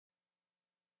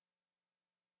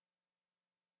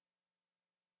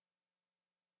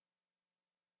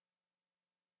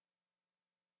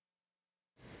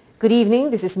Good evening,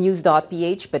 this is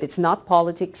News.PH, but it's not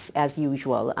politics as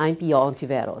usual. I'm Pio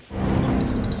Ontiveros.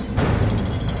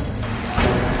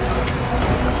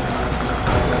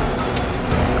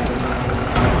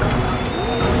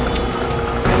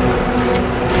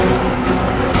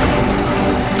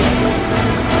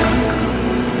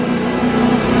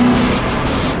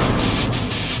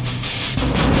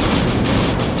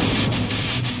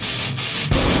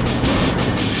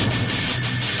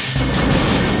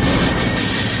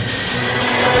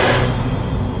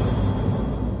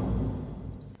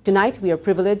 Tonight, we are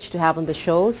privileged to have on the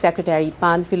show Secretary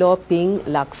Panfilo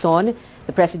Lacson,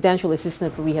 the Presidential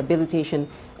Assistant for Rehabilitation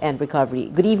and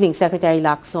Recovery. Good evening, Secretary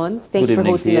Lacson. Thank you for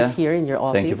hosting us here in your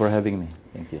office. Thank you for having me.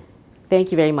 Thank you.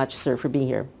 Thank you very much, sir, for being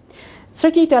here. Sir,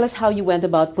 can you tell us how you went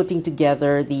about putting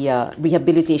together the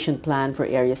rehabilitation plan for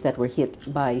areas that were hit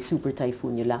by Super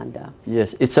Typhoon Yolanda?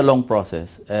 Yes, it's a long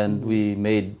process, and we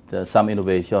made some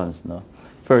innovations. No?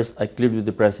 First, I cleared with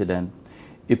the President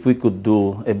if we could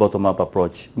do a bottom-up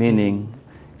approach, meaning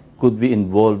could we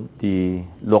involve the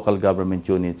local government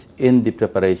units in the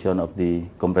preparation of the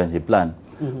comprehensive plan.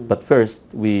 But first,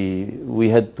 we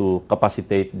had to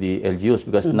capacitate the LGUs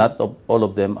because not all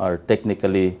of them are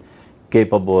technically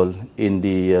capable in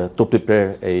the to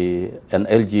prepare an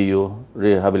LGU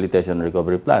rehabilitation and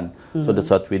recovery plan. So that's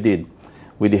what we did.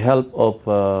 With the help of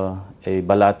a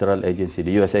bilateral agency,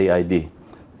 the USAID,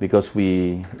 because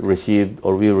we received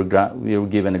or we were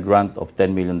given a grant of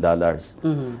 $10 million,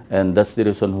 and that's the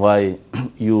reason why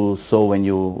you saw when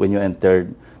you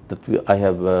entered that I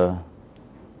have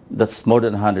that's more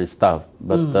than 100 staff,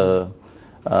 but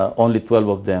only 12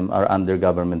 of them are under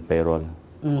government payroll.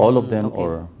 All of them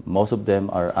or most of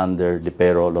them are under the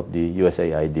payroll of the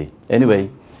USAID. Anyway,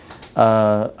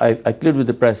 I cleared with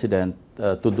the President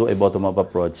to do a bottom-up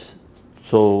approach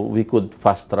so we could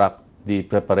fast-track the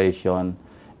preparation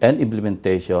and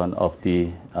implementation of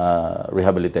the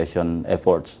rehabilitation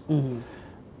efforts.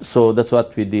 So that's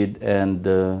what we did, and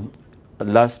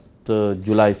last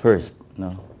July 1st,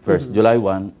 July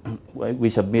 1, we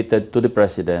submitted to the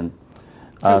President.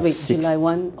 July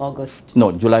 1, August?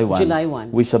 No, July 1. July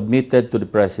 1. We submitted to the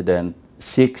President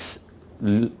 6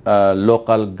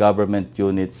 local government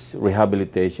units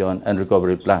rehabilitation and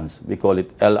recovery plans. We call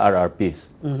it LRRPs.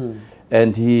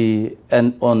 And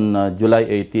on July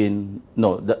 18,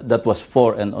 no, that was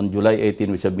 4, and on July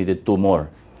 18 we submitted 2 more.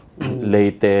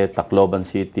 Leyte, Tacloban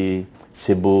City,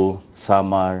 Cebu,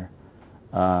 Samar,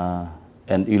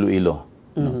 and Iloilo.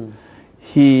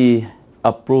 He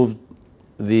approved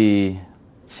the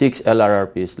 6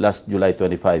 LRRPs last July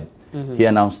 25. He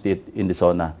announced it in the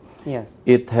SONA. Yes.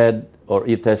 It has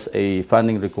a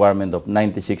funding requirement of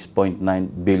 96.9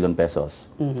 billion pesos.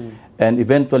 And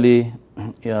eventually,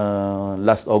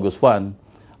 last August 1,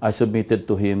 I submitted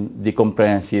to him the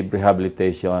comprehensive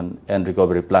rehabilitation and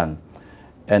recovery plan.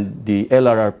 And the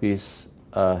LRRPs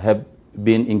have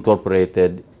been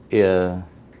incorporated in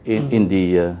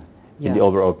the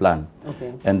overall plan.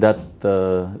 And that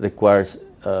requires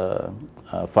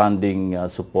funding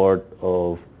support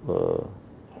of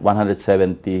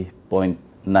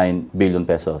 170.9 billion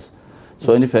pesos.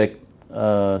 So in effect,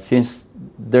 since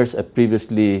there's a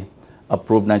previously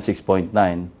approved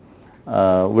 96.9,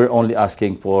 we're only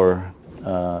asking for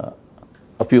a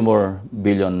few more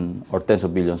billion or tens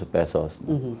of billions of pesos.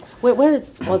 Where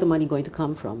is all the money going to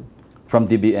come from? From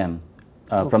DBM,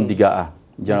 from DIGAA,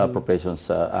 General Appropriations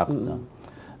Act.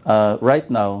 Right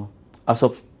now, as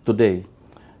of today,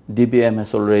 DBM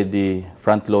has already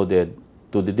front-loaded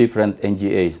to the different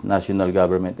NGAs, national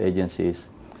government agencies,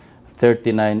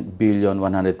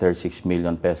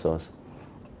 39,136,000,000 pesos.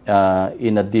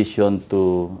 In addition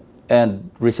to, and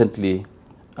recently,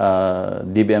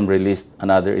 DBM released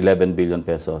another 11 billion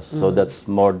pesos. So that's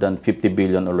more than 50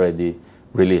 billion already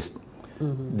released.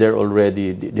 They're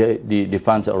already, the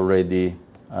funds are already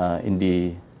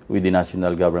with the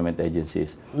national government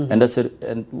agencies. And that's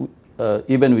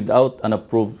even without an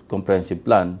approved comprehensive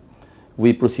plan,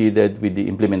 we proceeded with the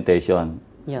implementation.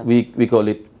 We call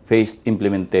it phased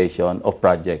implementation of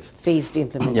projects. Phased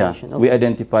implementation. We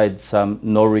identified some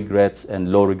no regrets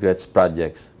and low regrets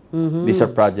projects. These are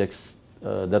projects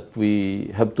that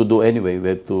we have to do anyway, we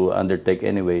have to undertake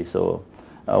anyway. So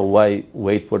why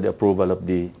wait for the approval of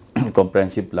the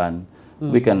comprehensive plan?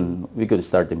 We could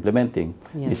start implementing.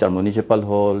 These are municipal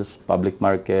halls, public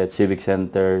markets, civic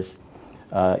centers,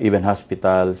 even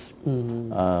hospitals,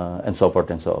 and so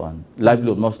forth and so on.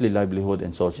 Livelihood, mostly livelihood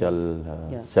and social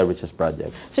services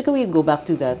projects. So can we go back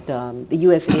to that, the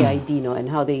USAID, and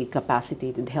how they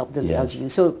capacitated, helped the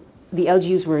LGUs? So the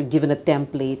LGUs were given a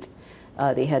template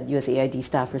they had USAID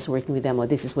staffers working with them, or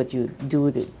this is what you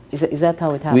do? Is that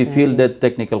how it happened? We fielded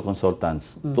technical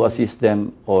consultants to assist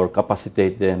them or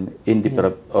capacitate them in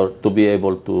the or to be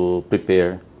able to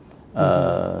prepare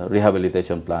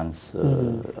rehabilitation plans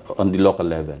on the local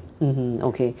level.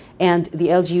 Okay. And the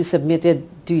LGU submitted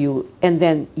to you, and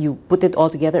then you put it all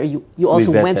together? Or you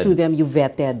also went through them, you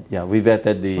vetted? Yeah, we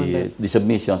vetted the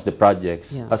submissions, the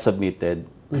projects as submitted,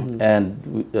 and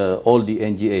all the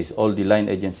NGAs, all the line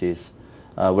agencies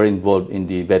were involved in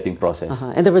the vetting process.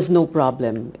 And there was no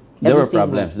problem? There were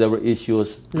problems, there were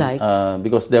issues, like?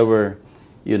 Because there were,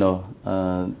 you know,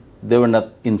 they were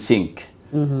not in sync,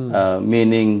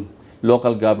 meaning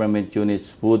local government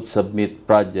units would submit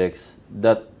projects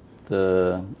that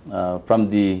from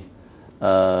the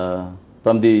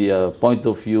point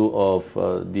of view of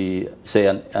the, say,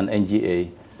 an NGA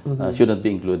shouldn't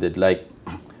be included, like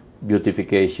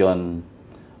beautification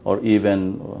or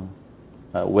even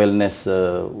a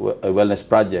wellness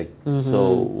project.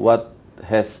 So what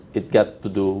has it got to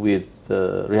do with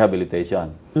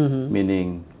rehabilitation?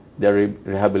 Meaning they're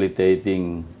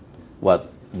rehabilitating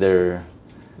what? Their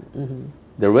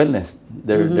wellness,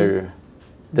 their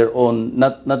own,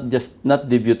 not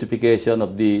the beautification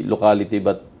of the locality,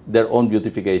 but their own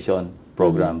beautification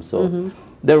program. So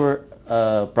there were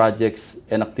projects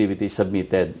and activities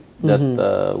submitted that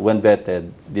when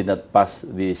vetted did not pass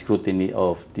the scrutiny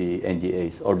of the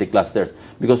NGAs or the clusters,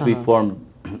 because we formed,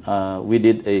 we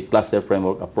did a cluster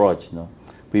framework approach. No?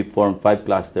 We formed 5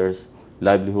 clusters: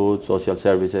 livelihood, social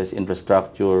services,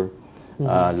 infrastructure,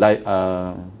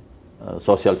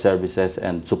 social services,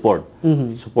 and support.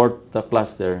 Support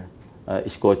cluster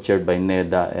is co-chaired by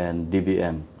NEDA and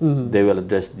DBM. They will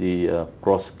address the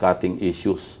cross-cutting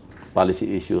issues,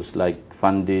 policy issues like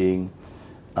funding,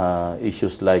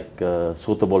 issues like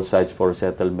suitable sites for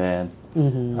settlement,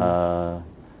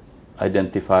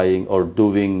 identifying or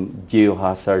doing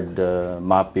geohazard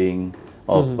mapping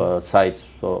of sites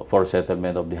for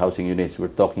settlement of the housing units. We're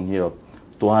talking here of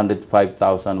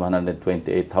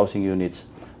 205,128 housing units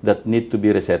that need to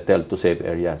be resettled to safe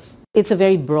areas. It's a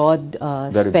very broad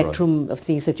spectrum of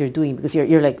things that you're doing, because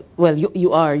you're like, well,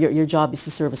 your job is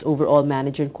to serve as overall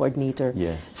manager and coordinator.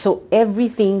 Yes. So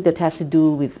everything that has to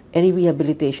do with any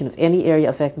rehabilitation of any area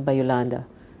affected by Yolanda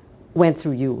went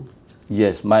through you?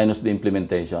 Yes, minus the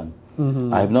implementation.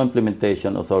 I have no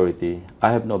implementation authority.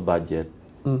 I have no budget.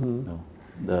 No.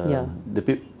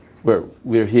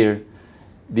 We're here.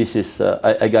 This is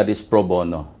I got this pro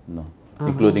bono. No.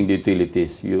 Including the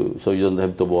utilities, so you don't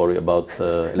have to worry about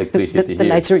electricity the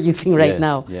lights we're using right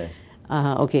now. Yes.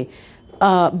 Okay.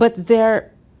 But there,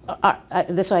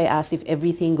 that's why I asked if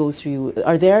everything goes through you.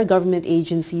 Are there government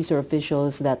agencies or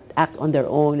officials that act on their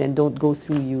own and don't go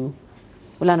through you?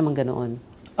 Wala namang ganoon.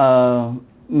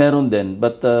 Meron din,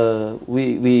 but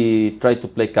we try to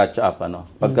play catch up. Ano?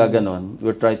 Pagka ganon,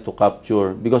 we're trying to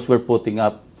capture, because we're putting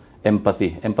up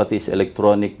empathy. Empathy is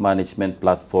electronic management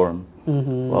platform.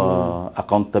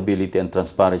 Accountability and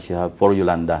transparency hub for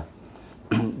Yolanda.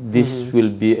 This will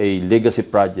be a legacy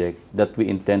project that we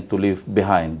intend to leave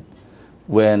behind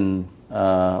when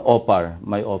OPAR,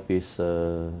 my office,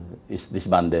 is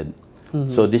disbanded.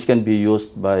 So this can be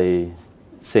used by,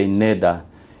 say, NEDA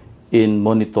in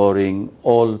monitoring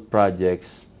all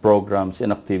projects, programs,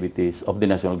 and activities of the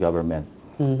national government,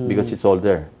 because it's all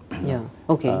there. Yeah.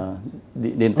 Okay.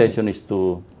 The intention is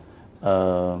to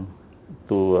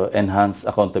enhance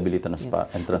accountability and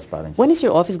transparency. When is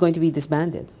your office going to be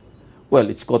disbanded? Well,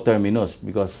 it's coterminous,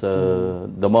 because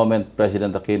the moment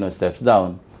President Aquino steps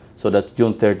down, so that's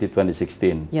June 30,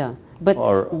 2016. Yeah, but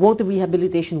won't the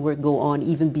rehabilitation work go on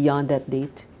even beyond that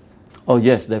date? Oh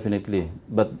yes, definitely.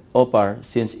 But OPAR,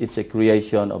 since it's a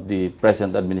creation of the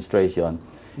present administration,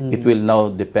 it will now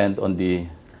depend on the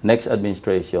next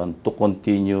administration to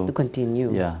continue. To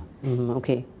continue. Yeah.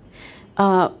 Okay.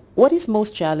 What is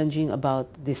most challenging about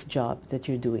this job that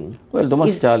you're doing? Well, the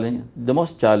most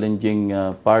challenging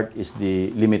part is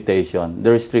the limitation,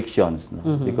 the restrictions,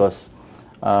 because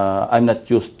I'm not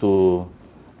used to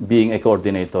being a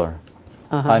coordinator.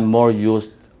 I'm more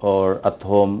used or at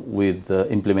home with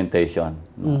implementation.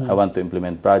 I want to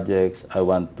implement projects. I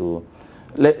want to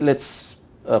let's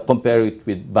compare it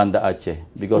with Banda Aceh,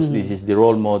 because this is the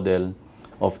role model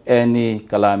of any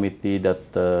calamity that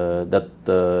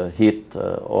hit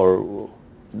or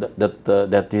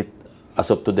that hit as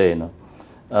of today, no?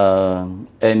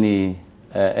 Any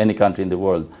country in the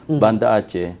world. Banda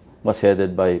Aceh was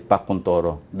headed by Pak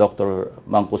Kuntoro, Dr.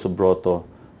 Mangku Subroto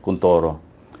Kuntoro,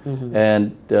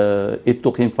 and it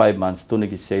took him 5 months to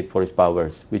negotiate for his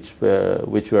powers, which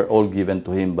were all given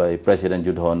to him by President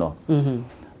Judhono.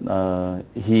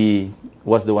 He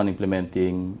was the one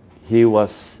implementing. he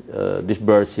was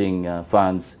disbursing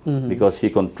funds because he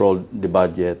controlled the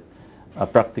budget.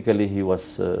 Practically,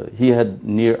 he had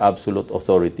near absolute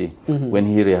authority when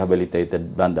he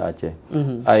rehabilitated Banda Aceh.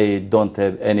 I don't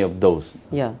have any of those.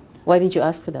 Yeah. Why didn't you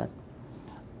ask for that?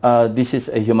 This is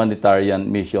a humanitarian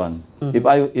mission. If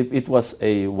it was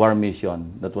a war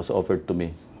mission that was offered to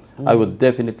me, I would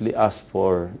definitely ask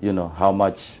for, you know, how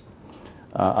much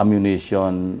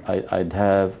ammunition I'd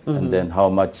have, and then how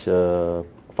much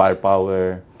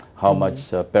firepower, how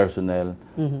much personnel.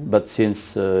 But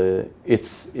since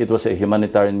it was a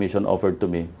humanitarian mission offered to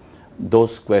me,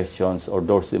 those questions or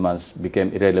those demands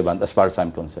became irrelevant as far as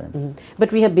I'm concerned.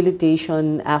 But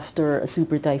rehabilitation after a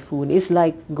super typhoon is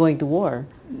like going to war.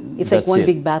 It's like one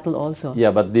big battle also.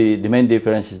 Yeah, but the main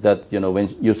difference is that, you know, when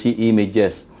you see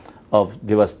images of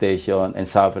devastation and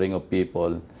suffering of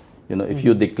people, you know, if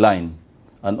you decline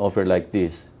an offer like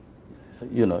this,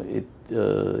 you know, it...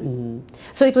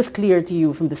 So it was clear to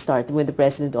you from the start when the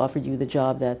president offered you the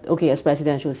job that, okay, as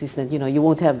presidential assistant, you know, you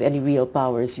won't have any real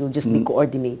powers, you'll just be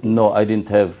coordinating. No, I didn't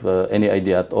have any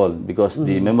idea at all, because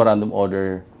the memorandum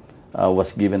order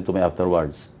was given to me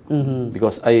afterwards.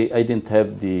 Because I didn't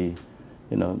have the,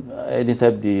 you know,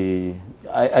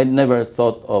 I never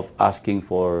thought of asking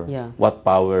for what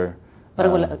power.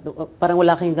 Parang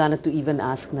wala kayong gana to even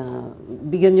ask na,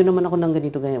 bigyan nyo naman ako ng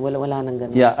ganito, ganyan. Wala nang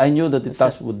ganito. Yeah, I knew that the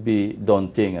task would be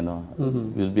daunting, you know,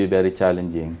 will be very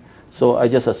challenging. So I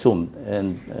just assumed,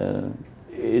 and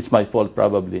it's my fault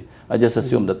probably, I just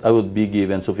assumed that I would be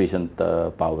given sufficient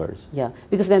powers. Yeah,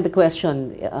 because then the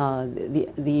question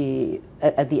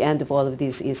at the end of all of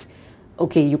this is,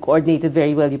 okay, you coordinated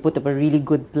very well, you put up a really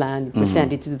good plan, you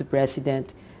presented it to the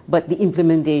president, but the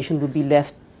implementation would be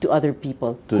left to other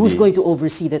people. Who's going to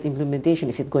oversee that implementation?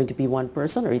 Is it going to be one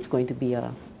person, or it's going to be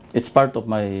a... It's part of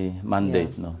my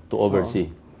mandate, no, to oversee.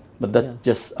 But that's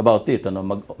just about it, you know,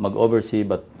 mag-oversee,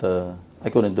 but I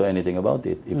couldn't do anything about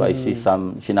it. If I see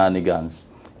some shenanigans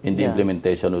in the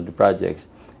implementation of the projects,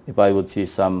 if I would see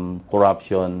some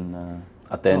corruption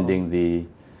attending the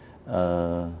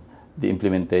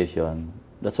implementation,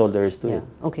 that's all there is to it.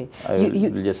 Okay. I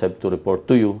will just have to report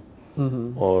to you,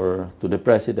 or to the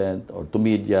president, or to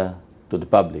media, to the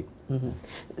public.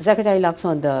 Secretary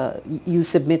Lacson, you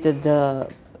submitted the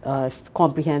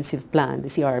comprehensive plan, the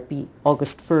CRP,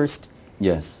 August 1st.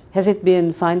 Yes. Has it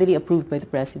been finally approved by the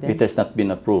president? It has not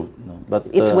been approved, no. But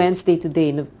it's Wednesday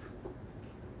today.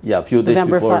 Yeah, a few days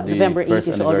before the November 8th first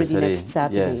is anniversary. already next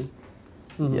Saturday. Yes.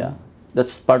 Yeah.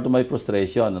 That's part of my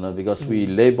frustration, you know, because we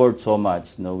labored so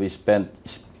much, you know, we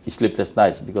spent sleepless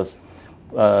nights, because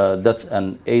that's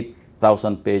an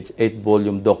 8,000-page,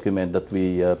 8-volume document that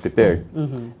we prepared.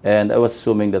 And I was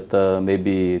assuming that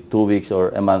maybe 2 weeks or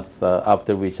a month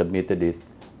after we submitted it,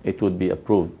 it would be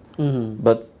approved.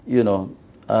 But, you know,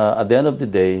 at the end of the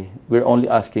day, we're only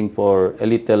asking for a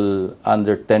little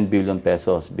under 10 billion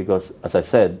pesos because, as I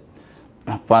said,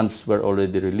 funds were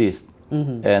already released.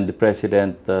 And the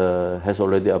president has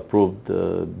already approved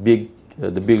the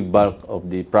big bulk of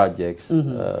the projects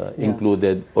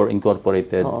included or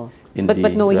incorporated in the...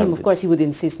 But knowing him, of course, he would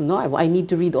insist, no, I need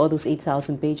to read all those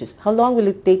 8,000 pages. How long will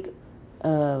it take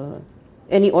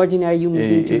any ordinary human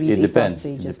being to read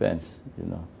 8,000 pages? It depends, you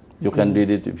know. You can read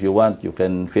it if you want. You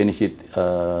can finish it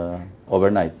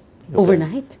overnight.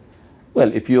 Overnight?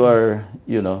 Well, if you are,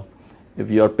 you know, if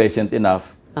you are patient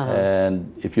enough,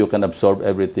 and if you can absorb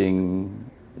everything.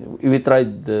 We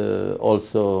tried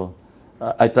also,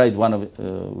 I tried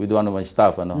with one of my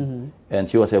staff, you know, and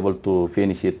she was able to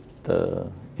finish it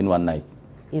in one night.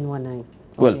 In one night?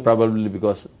 Okay. Well, probably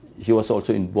because she was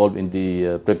also involved in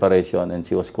the preparation, and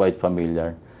she was quite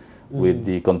familiar with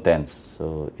the contents.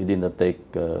 So it did not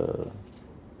take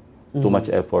too much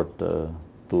effort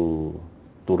to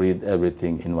read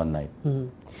everything in one night.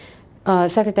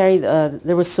 Secretary,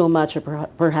 there was so much, or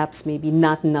perhaps maybe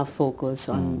not enough focus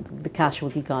on the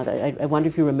casualty count. I wonder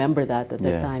if you remember that at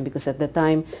that time, because at that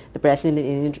time, the president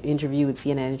in an interview with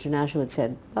CNN International had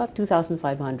said about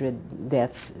 2,500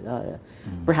 deaths,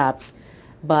 perhaps.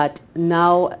 But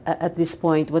now, at this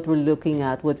point, what we're looking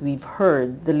at, what we've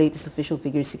heard, the latest official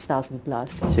figure is 6,000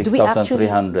 plus.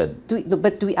 6,300.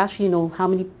 But do we actually know how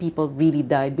many people really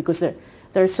died? Because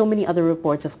there are so many other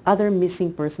reports of other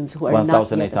missing persons who are not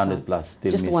yet 1,800 plus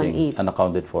still just missing,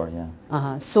 unaccounted for,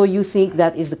 yeah. So you think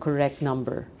that is the correct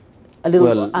number? A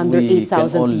little under 8,000 people?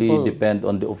 Well, we can only depend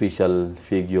on the official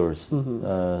figures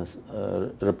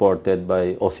reported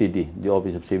by OCD, the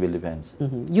Office of Civil Defense.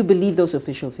 You believe those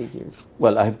official figures?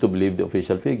 Well, I have to believe the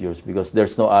official figures because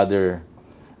there's no other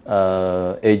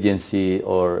agency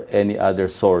or any other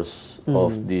source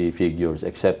of the figures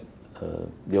except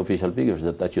the official figures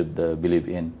that I should believe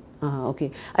in.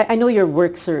 Okay. I know your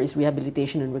work, sir, is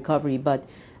rehabilitation and recovery, but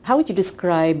how would you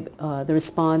describe the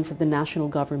response of the national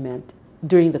government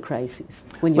during the crisis?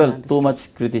 When you too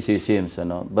much criticisms,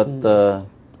 but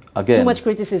again... Too much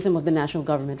criticism of the national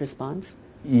government response?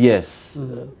 Yes,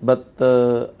 but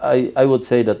I would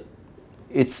say that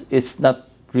it's not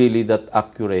really that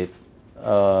accurate.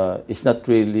 It's not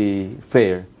really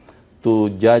fair to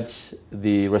judge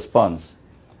the response,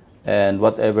 and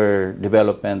whatever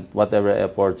development, whatever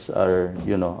efforts are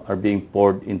are being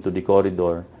poured into the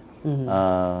corridor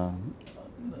on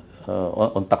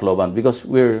Tacloban, because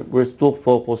we're too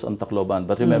focused on Tacloban.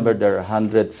 But remember, there are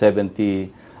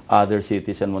 170 other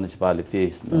cities and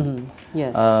municipalities.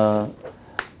 Yes.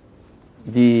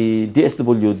 The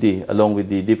DSWD, along with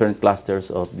the different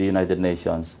clusters of the United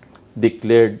Nations,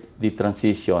 declared the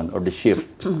transition or the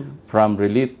shift from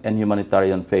relief and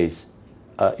humanitarian phase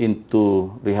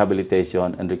into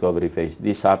rehabilitation and recovery phase.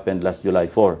 This happened last July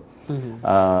 4,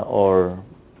 or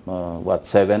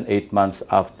 7-8 months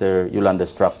after Yolanda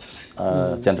struck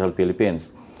Central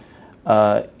Philippines.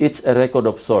 It's a record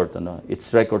of sort,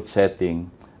 it's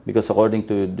record-setting, because according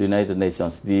to the United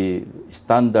Nations, the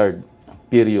standard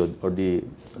period or the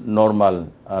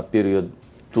normal period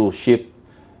to shift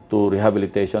to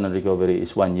rehabilitation and recovery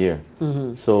is 1 year.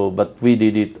 So, but we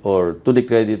did it, or to the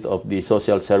credit of the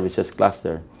social services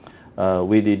cluster,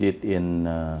 we did it in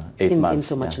 8 months. In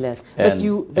so much less. And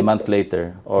a month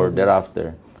later or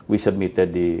thereafter, we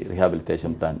submitted the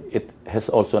rehabilitation plan. It has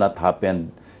also not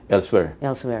happened elsewhere.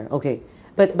 Elsewhere, okay.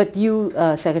 But you,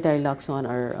 Secretary Lacson,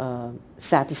 are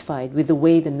satisfied with the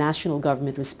way the national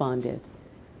government responded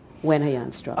when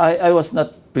Haiyan struck? I was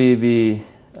not privy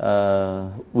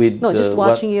with... No, just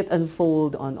watching it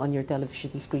unfold on your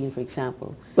television screen, for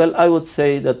example. Well, I would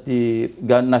say that the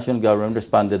national government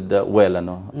responded well,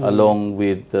 along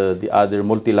with the other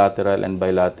multilateral and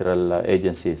bilateral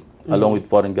agencies, along with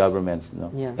foreign governments.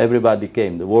 Yeah. Everybody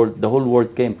came. The whole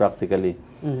world came practically.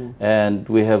 And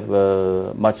we have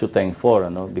much to thank for,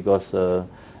 because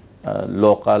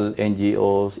local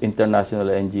NGOs, international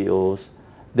NGOs,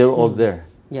 they were all there.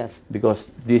 Yes. Because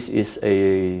this is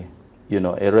a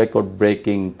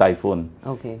record-breaking typhoon.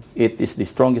 Okay. It is the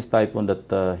strongest typhoon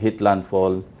that hit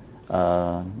landfall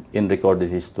in recorded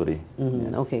history.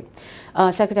 Okay.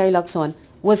 Secretary Lacson,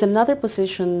 was another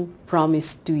position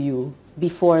promised to you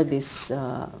before this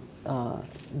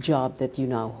job that you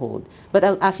now hold? But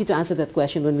I'll ask you to answer that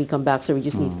question when we come back, so we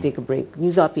just need to take a break.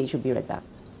 News.PH will be right back.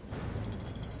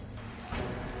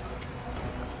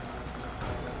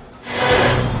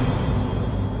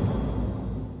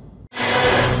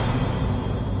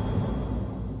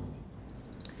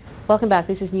 Welcome back.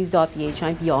 This is News.PH.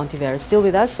 I'm Pia Ontiveros. Still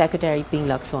with us, Secretary Ping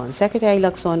Lacson. Secretary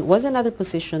Lacson, was another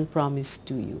position promised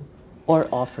to you or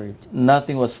offered?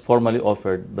 Nothing was formally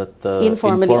offered, but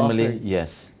informally offered.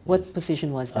 Yes. What yes.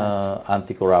 position was that?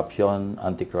 Anti-corruption,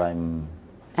 anti-crime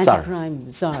Czar.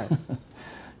 Anti-crime Czar.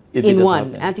 In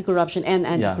one, anti-corruption and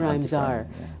anti-crime Czar.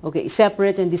 Yeah. Okay,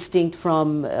 separate and distinct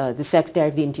from the Secretary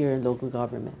of the Interior and Local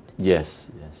Government. Yes,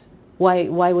 yes.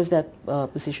 Why was that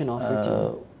position offered to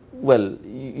you? Well,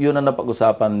 yun ang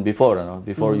napag-usapan before,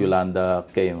 before Yolanda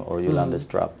came or Yolanda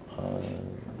struck.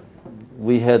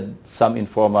 We had some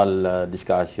informal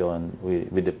discussion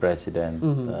with the President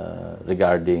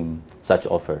regarding such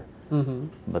offer.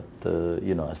 But,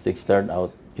 as things turned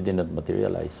out, it did not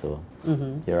materialize. So,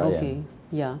 here I am.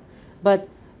 Yeah. But,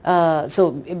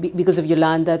 so, because of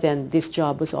Yolanda, then this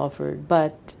job was offered.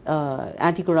 But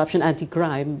anti-corruption,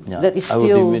 anti-crime, that is still... I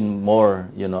would have been more,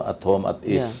 at home, at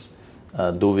ease.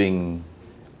 Doing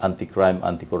anti-crime,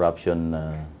 anti-corruption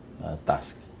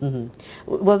tasks.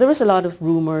 Well, there was a lot of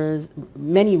rumors,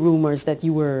 many rumors that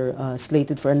you were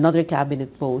slated for another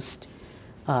cabinet post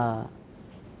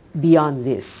beyond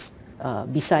this,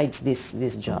 besides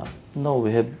this job. No,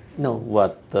 we have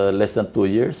less than 2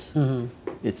 years.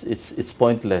 It's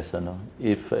pointless,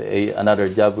 if another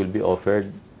job will be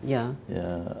offered. Yeah.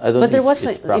 I don't. But there was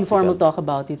an informal talk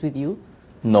about it with you.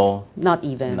 No. Not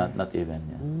even? Not even,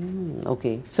 yeah.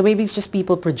 Okay. So maybe it's just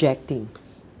people projecting.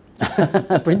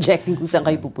 Projecting kung saan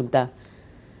kayo pupunta.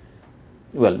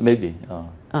 Well, maybe.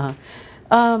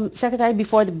 Secretary,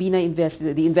 before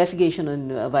the investigation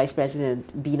on Vice President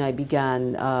Binay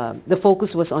began, the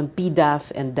focus was on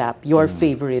PDAF and DAP, your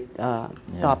favorite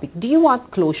topic. Do you want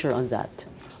closure on that?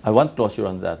 I want closure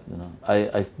on that.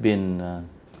 I've been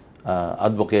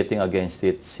advocating against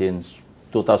it since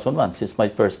 2001, since my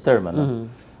first term.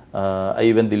 I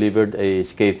even delivered a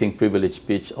scathing privilege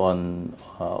speech on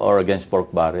or against pork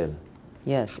barrel.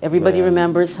 Yes, everybody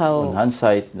remembers how on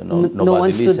hindsight, no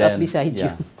one stood up beside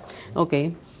you.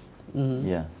 Okay.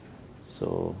 Yeah.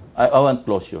 So I want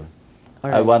closure. All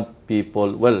I right. want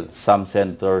people, well, some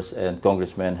senators and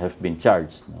congressmen have been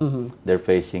charged. No? They're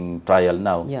facing trial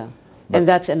now. Yeah. But And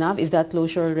that's enough? Is that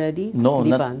closure already? no,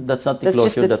 Hindi not, pa? that's not the That's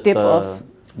just closure the that, tip of...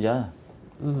 yeah.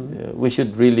 We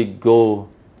should really go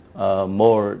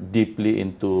more deeply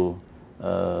into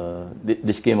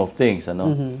the scheme of things,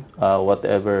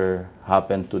 whatever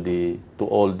happened to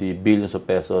all the billions of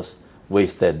pesos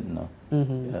wasted,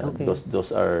 Okay.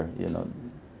 those are,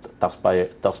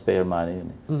 taxpayer money.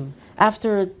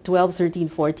 After 12, 13,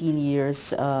 14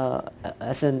 years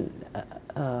as an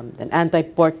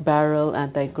anti-pork barrel,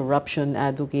 anti-corruption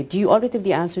advocate, do you already have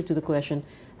the answer to the question,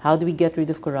 how do we get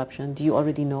rid of corruption? Do you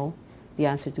already know the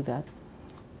answer to that?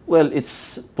 Well,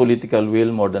 it's political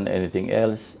will more than anything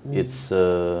else. It's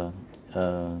a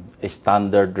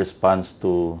standard response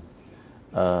to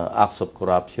acts of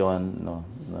corruption,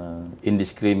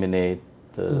 indiscriminate,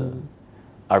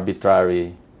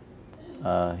 arbitrary,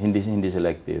 hindi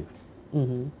selective.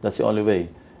 That's the only way.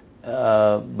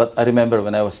 But I remember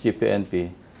when I was chief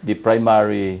PNP, the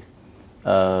primary,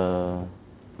 on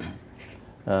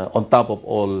top of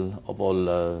all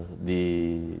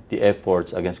the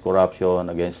efforts against corruption,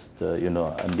 against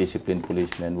undisciplined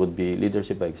policemen, would be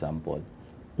leadership by example.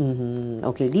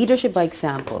 Okay, leadership by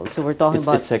example. So we're talking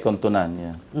about... It's second to none,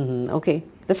 yeah. Okay,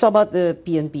 let's talk about the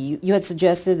PNP. You had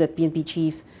suggested that PNP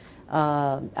Chief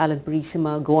Alan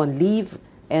Purisima go on leave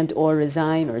and or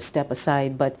resign or step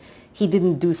aside, but he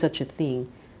didn't do such a thing.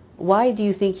 Why do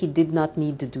you think he did not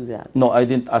need to do that? No, I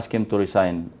didn't ask him to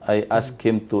resign. I asked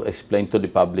him to explain to the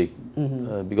public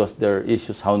because there are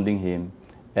issues hounding him,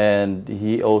 and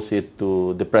he owes it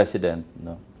to the president.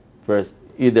 First,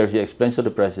 either he explains to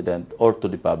the president or to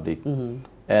the public.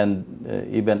 And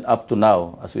even up to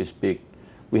now, as we speak,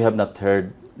 we have not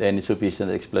heard any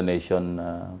sufficient explanation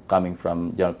coming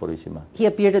from General Purisima. He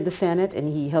appeared at the Senate and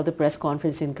he held a press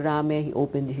conference in Crame. He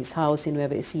opened his house in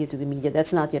Nueva Ecija to the media.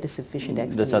 That's not yet a sufficient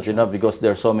explanation. That's not enough because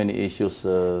there are so many issues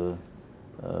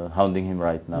hounding him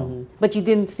right now. But you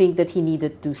didn't think that he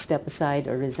needed to step aside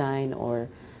or resign or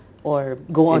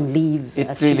go on leave?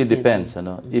 It really depends.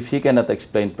 If he cannot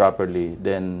explain properly,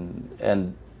 then,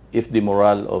 and if the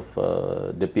morale of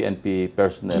the PNP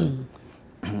personnel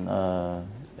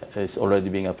is already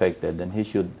being affected, then he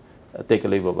should take a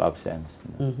leave of absence.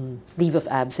 Leave of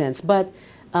absence. But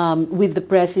with the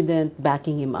president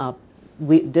backing him up,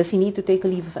 does he need to take a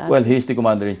leave of absence? Well, he's the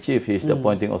commander-in-chief. He's the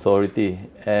appointing authority.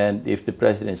 And if the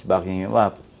president is backing him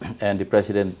up and the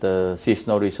president sees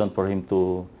no reason for him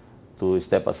to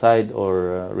step aside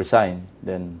or resign,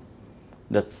 then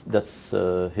that's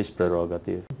his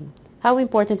prerogative. How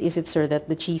important is it, sir, that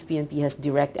the chief PNP has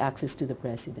direct access to the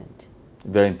president?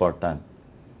 Very important.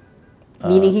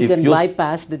 Meaning he can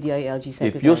bypass the DILG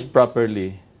secretary? If used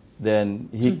properly, then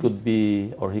he could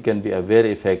be, or he can be a very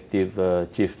effective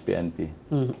chief PNP.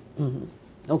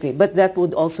 Okay, but that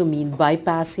would also mean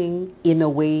bypassing, in a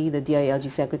way, the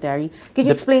DILG secretary. Can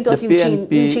you explain to us your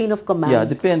chain of command? Yeah,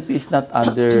 the PNP is not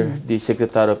under the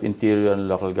Secretary of Interior and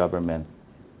Local Government.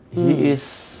 He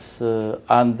is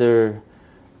under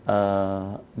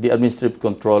the administrative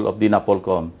control of the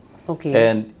NAPOLCOM. Okay.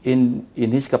 And in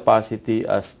his capacity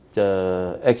as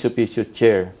ex officio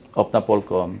chair of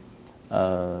NAPOLCOM,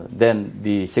 then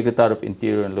the Secretary of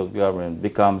Interior and Local Government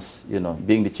becomes,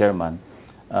 being the chairman,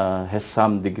 has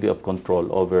some degree of control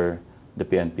over the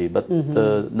PNP. But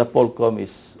NAPOLCOM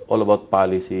is all about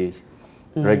policies,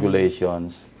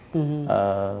 regulations.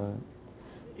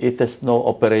 It has no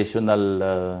operational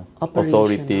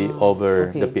authority over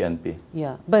the PNP.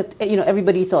 Yeah, but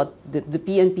everybody thought that the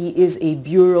PNP is a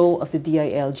bureau of the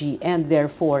DILG and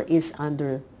therefore is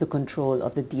under the control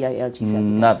of the DILG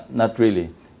secretary. Not really.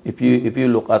 If you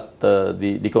look at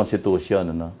the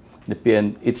Constitution,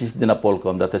 it is the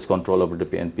NAPOLCOM that has control over the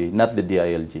PNP, not the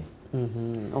DILG.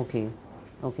 Okay.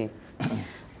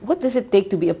 What does it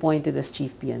take to be appointed as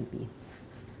chief PNP?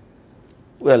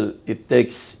 Well, it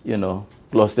takes,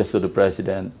 closeness to the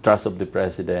president, trust of the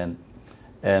president,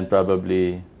 and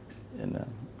probably,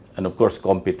 and of course,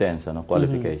 competence and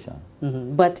qualification.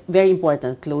 But very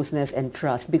important, closeness and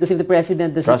trust. Because if the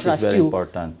president doesn't trust you, trust is very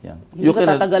important. Yeah. You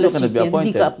cannot be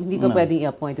appointed. Hindi ka pwedeng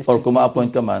i-appoint as chief or kung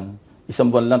ma-appoint ka man, isang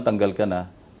buwan lang tanggal ka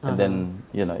na, and then,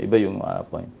 iba yung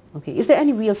ma-appoint. Okay. Is there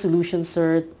any real solution,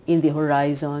 sir, in the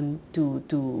horizon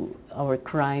to our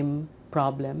crime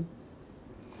problem?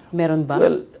 Meron ba?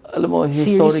 Well, alam mo,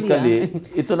 historically,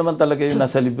 ito naman talaga yung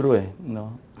nasa libro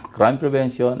crime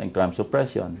prevention and crime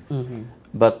suppression.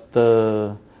 But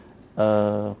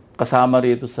kasama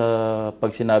rito sa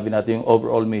pag sinabi natin yung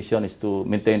overall mission is to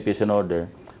maintain peace and order,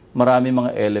 marami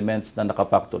mga elements na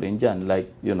nakafactor in dyan.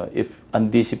 Like, if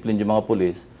undisciplined yung mga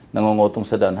police, nangungutong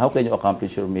sa daan, how can you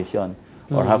accomplish your mission?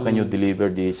 Or how can you deliver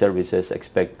the services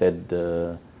expected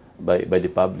by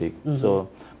the public? So,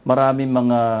 maraming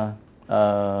mga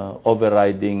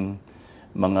overriding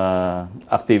mga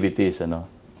activities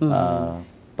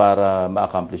para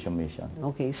ma-accomplish yung mission.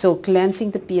 Okay, so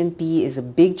cleansing the PNP is a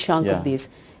big chunk of this.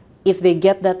 If they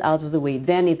get that out of the way,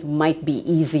 then it might be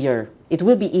easier. It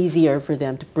will be easier for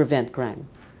them to prevent crime.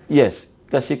 Yes,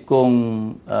 kasi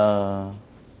kung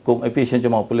efficient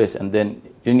yung mga police and then,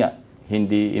 yun nga,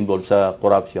 hindi involved sa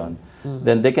corruption,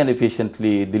 then they can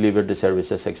efficiently deliver the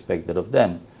services expected of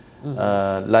them.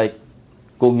 Like,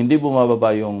 kung hindi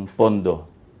bumababa yung pondo,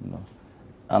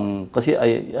 kasi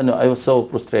I was so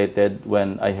frustrated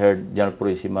when I heard General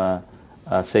Purisima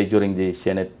say during the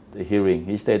Senate hearing,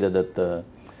 he stated that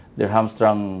their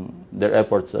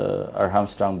efforts are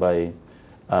hamstrung by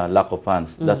lack of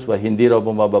funds. That's why hindi raw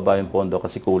bumababa yung pondo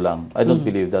kasi kulang. I don't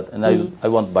believe that, and I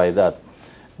won't buy that.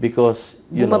 Because,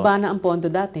 bumaba na ang pondo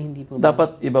dati, hindi po ba?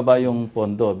 Dapat ibaba yung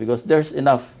pondo because there's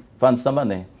enough funds naman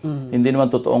eh. Hindi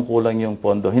naman totoong kulang yung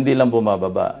pondo. Hindi lang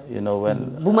bumababa.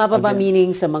 When bumababa again,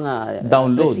 meaning sa mga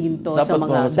download. Presinto, sa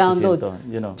mga download,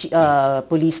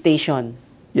 police station.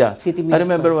 Yeah. City I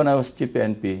remember when I was Chief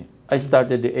PNP, I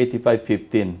started the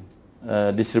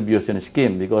 85-15 distribution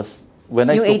scheme because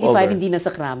when I took over... Yung 85 hindi nasa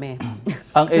krame.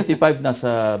 Ang 85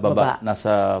 nasa baba,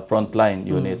 nasa frontline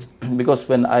units. Because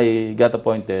when I got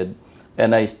appointed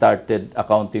and I started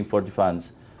accounting for the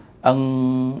funds,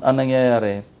 ang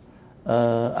nangyayari,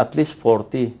 at least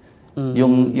 40.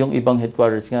 Yung ibang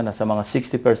headquarters nga, nasa mga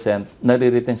 60%,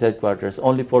 nare-retain sa headquarters,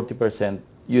 only 40%,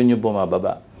 yun yung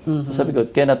bumababa. So sabi ko,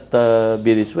 cannot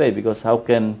be this way because how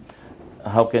can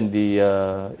the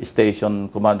station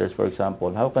commanders, for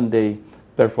example, how can they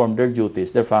perform their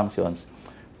duties, their functions,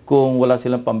 kung wala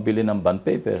silang pambili ng bond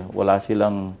paper, wala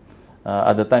silang,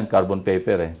 at the time, carbon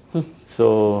paper eh.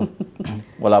 So,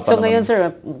 wala pa naman. So ngayon,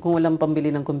 sir, kung walang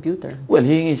pambili ng computer? Well,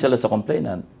 hihingi sila sa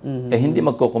complainant. Hindi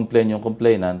magko-complain yung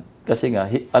complainant kasi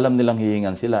nga, alam nilang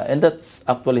hihingan sila. And that's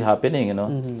actually happening,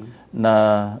 na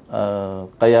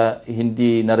kaya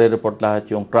hindi nare-report lahat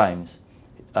yung crimes.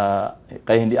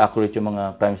 Kaya hindi accurate yung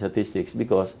mga crime statistics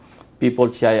because people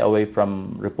shy away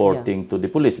from reporting to the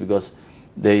police because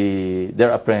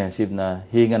they're apprehensive na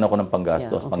hihingan ako ng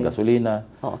panggastos, panggasolina.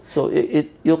 So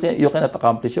you cannot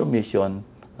accomplish your mission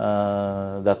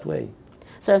that way.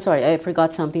 Sir, I'm sorry, I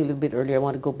forgot something a little bit earlier. I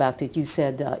want to go back to it. You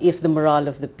said if the morale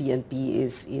of the PNP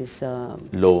is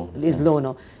low.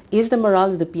 No? Is the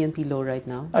morale of the PNP low right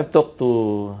now? I've talked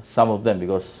to some of them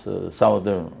because some of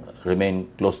them remain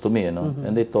close to me,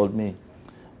 and they told me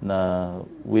na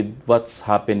with what's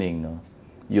happening,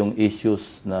 yung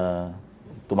issues na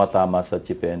tumatama sa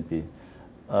PNP,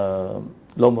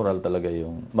 low moral talaga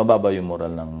mababa yung moral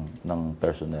ng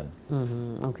personnel.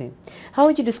 Okay. How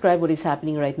would you describe what is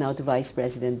happening right now to Vice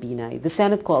President Binay? The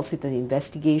Senate calls it an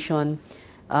investigation.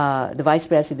 The Vice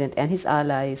President and his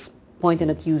allies point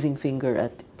an accusing finger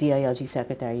at DILG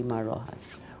Secretary Mar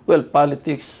Rojas. Well,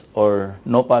 politics or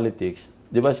no politics,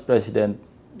 the Vice President,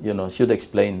 should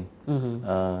explain.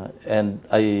 And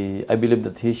I believe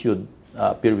that he should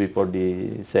appear before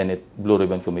the Senate Blue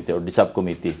Ribbon Committee or the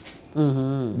subcommittee.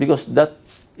 Because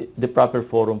that's the proper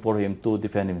forum for him to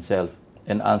defend himself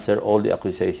and answer all the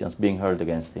accusations being hurled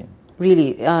against him.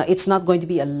 Really? It's not going to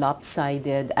be a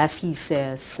lopsided, as he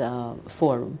says,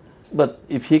 forum? But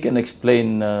if he can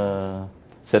explain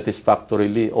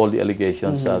satisfactorily all the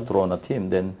allegations thrown at him,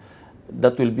 then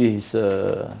that will be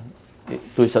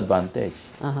to his advantage.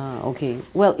 Okay.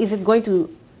 Well, is it going to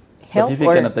help? But if he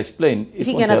cannot explain, it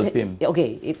won't help him.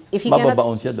 Okay. If he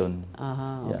mababaon siya dun.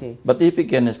 Okay. But if he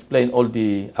can explain all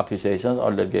the accusations or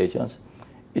allegations,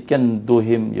 it can do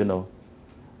him,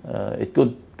 it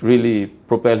could really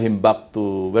propel him back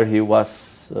to where he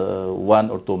was 1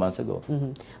 or 2 months ago.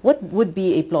 What would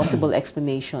be a plausible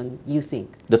explanation, you think,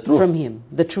 the truth. From him?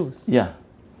 The truth? Yeah.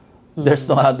 There's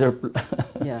no other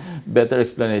better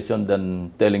explanation than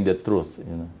telling the truth.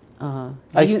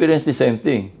 I experienced the same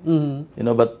thing,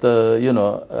 but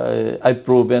I've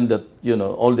proven that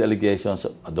all the allegations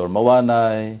of Ador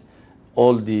Mawanay,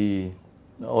 all the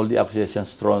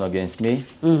accusations thrown against me,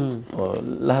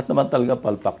 lahat naman talaga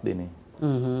palpak din eh.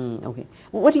 Okay.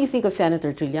 What do you think of Senator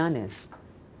Trillanes?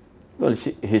 Well,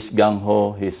 he's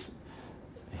gung-ho, he's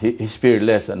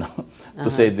fearless, to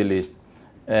say the least,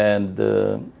 and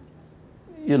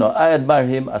I admire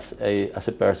him as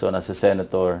a person, as a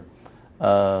senator.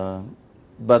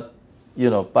 But,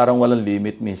 parang walang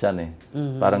limit minsan eh.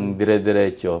 Parang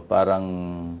dire-diretso,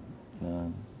 parang,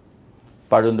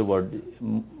 pardon the word,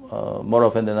 more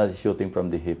often than not, shooting from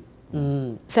the hip.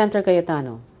 Senator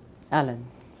Cayetano, Alan?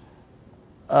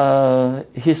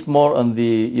 He's more on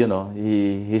the,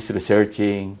 he's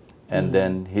researching and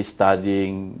then he's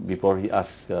studying before he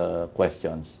asks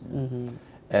questions.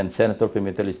 And Senator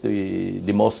Pimentel is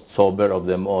the most sober of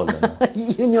them all.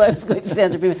 You knew I was going to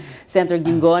Senator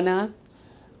Gingona.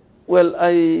 Well,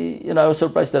 I was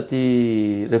surprised that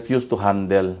he refused to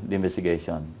handle the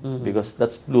investigation because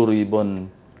that's Blue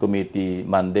Ribbon Committee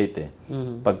mandate.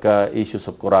 Pagka issues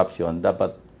of corruption,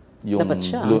 dapat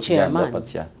siya, ang chairman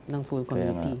ng full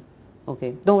committee.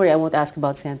 Okay. Don't worry, I won't ask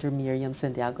about Senator Miriam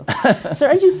Santiago. Sir,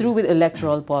 are you through with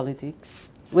electoral politics?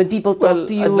 When people talk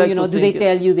to you, do they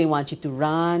tell you they want you to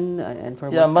run and for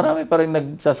what? Marami pa rin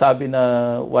nagsasabi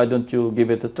na why don't you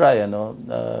give it a try,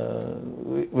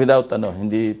 without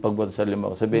hindi pagbuhat sa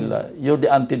lima ko. Sabihin you're the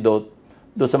antidote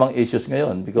do sa mga issues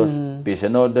ngayon because peace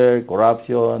and order,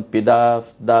 corruption,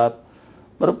 PDAF, DAP.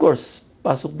 But of course,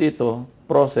 pasok dito,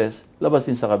 process, labas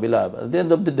din sa kabila. At the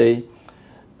end of the day,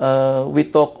 we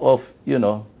talk of,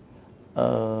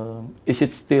 is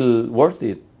it still worth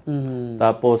it?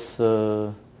 Tapos,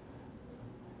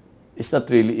 it's not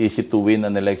really easy to win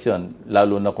an election,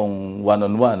 lalo na kung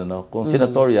one-on-one. Kung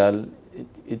senatorial,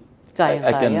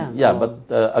 I can, but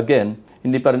again,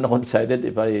 hindi pa rin ako decided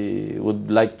if I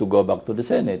would like to go back to the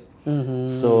Senate.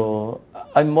 So,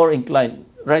 I'm more inclined,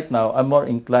 right now, I'm more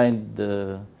inclined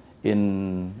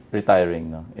in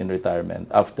retiring, in retirement.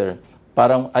 After,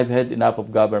 parang I've had enough of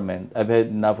government, I've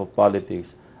had enough of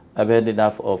politics, I've had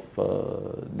enough of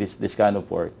this kind of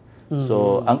work.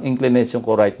 So, ang inclination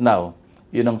ko right now,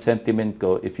 yun ang sentiment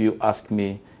ko, if you ask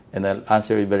me, and I'll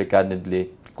answer you very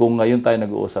candidly, kung ngayon tayo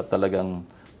nag-uusap talagang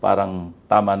parang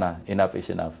tama na, enough is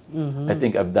enough. I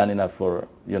think I've done enough for,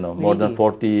 more than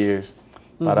 40 years.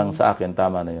 Parang sa akin,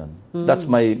 tama na yun. That's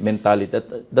my mentality.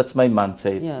 That's my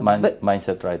mindset,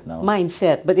 mindset right now.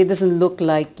 Mindset, but it doesn't look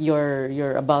like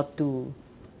you're about to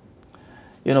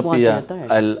Pia,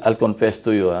 I'll confess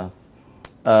to you,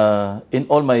 in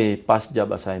all my past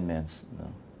job assignments,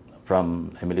 from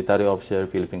a military officer,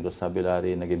 Philippine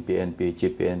Constabulary, naging PNP,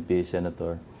 Chief PNP,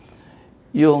 Senator,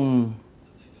 yung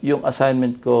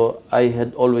assignment ko, I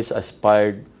had always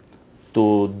aspired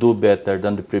to do better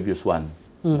than the previous one.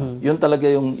 Yun talaga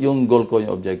yung goal ko, yung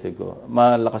objective ko.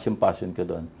 Malakas yung passion ko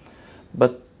doon.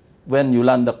 But when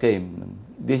Yolanda came,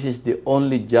 this is the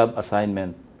only job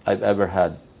assignment I've ever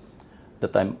had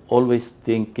that I'm always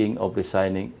thinking of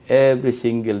resigning every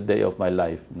single day of my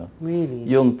life. Really?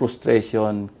 Yung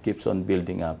frustration keeps on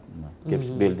building up. Keeps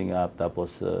building up.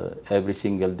 Tapos every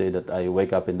single day that I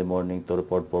wake up in the morning to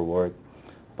report for work,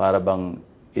 para bang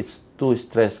it's too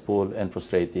stressful and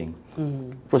frustrating.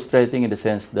 Frustrating in the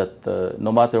sense that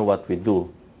no matter what we do,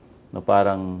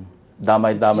 parang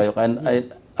damay-damay.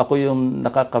 Ako yung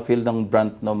nakaka-feel ng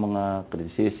brunt ng mga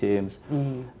criticisms,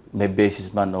 may basis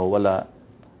man o wala.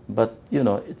 But,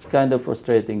 it's kind of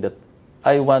frustrating that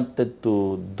I wanted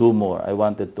to do more. I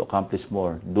wanted to accomplish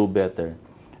more, do better.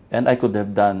 And I could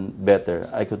have done better.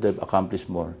 I could have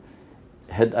accomplished more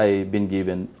had I been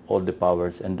given all the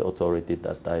powers and the authority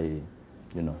that I,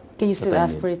 Can you still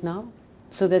ask for it now?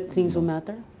 So that things will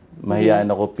matter?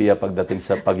 Mahiyaan ako, Pia, pagdating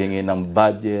sa paghingi ng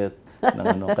budget.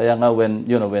 Kaya nga when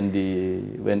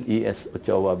ES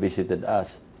Ochoa visited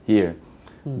us here,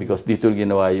 because dito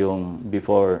ginawa yung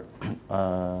before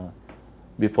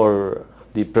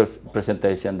the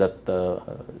presentation that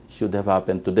should have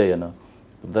happened today,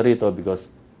 punta rito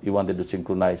because he wanted to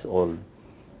synchronize all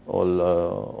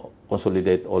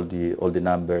consolidate all the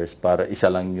numbers para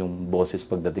isa lang yung boses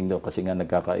pagdating daw kasi nga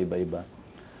nagkakaiba-iba.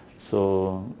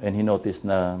 So, and he noticed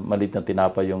na maliit na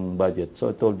tinapa yung budget.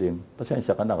 So I told him,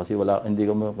 pasensya ka na kasi hindi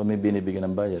kami binibigyan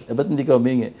ng budget. Ba't hindi ka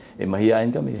humingi? Mahihain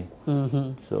kami.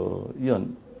 So,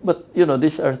 yun. But,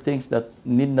 these are things that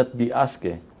need not be asked.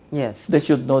 Yes. They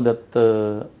should know that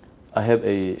I have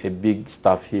a big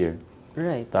staff here.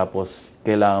 Right. Tapos,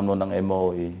 kailangan mo ng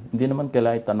MOE. Hindi naman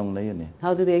kailangan itanong na yun .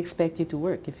 How do they expect you to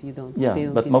work if you don't? Yeah,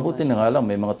 but mabuti na nga lang,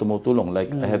 may mga tumutulong. Like,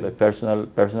 I have a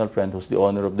personal friend who's the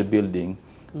owner of the building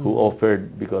who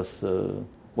offered because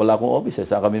wala akong office.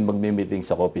 Saan kami magmi-meeting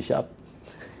sa coffee shop.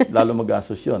 Lalo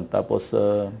mag-asos yun. Tapos,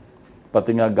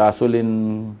 pati nga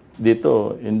gasoline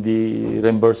dito, hindi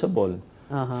reimbursable.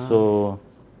 So,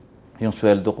 yung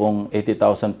sweldo kong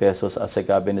 80,000 pesos as a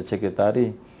cabinet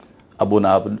secretary,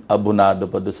 abonado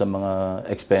pa doon sa mga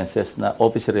expenses na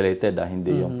office-related,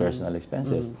 hindi yung personal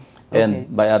expenses. And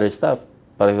by other staff,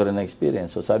 pareho rin na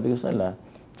experience. So sabi ko sa nila,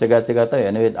 tsaga-tsaga tayo.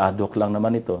 Anyway, ad hoc lang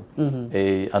naman ito.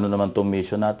 Ano naman itong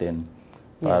mission natin?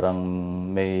 Parang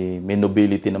may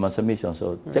nobility naman sa mission.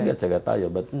 So tsaga-tsaga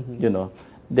tayo. But,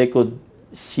 they could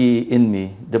see in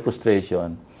me the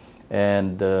frustration.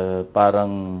 And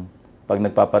parang pag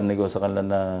nagpaparinig ko sa kanila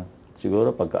na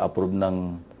siguro pagka-approve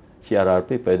ng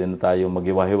CRRP, pwede na tayo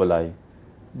maghiwa-hiwalay.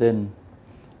 Then,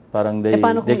 parang they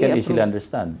can easily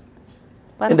understand.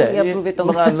 Paano kung i-approve itong?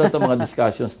 Mga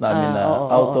discussions namin na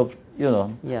out of,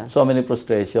 so many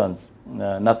frustrations.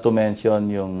 Not to mention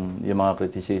yung mga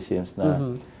criticisms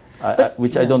na,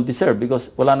 which I don't deserve because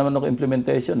wala naman ako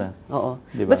implementation.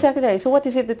 Diba? But Secretary, so what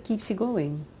is it that keeps you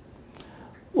going?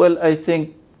 Well, I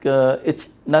think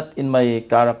it's not in my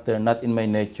character, not in my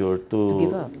nature to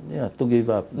give up. Yeah, to give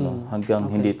up. No? Hanggang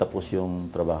hindi tapos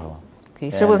yung trabaho. Okay.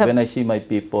 So when I see my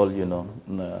people, na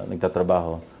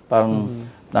nagtatrabaho, parang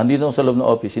nandito sa loob ng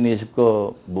office, iniisip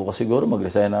ko, bukas siguro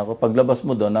mag-resign ako. Paglabas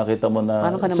mo doon, nakita mo na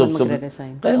paano ka naman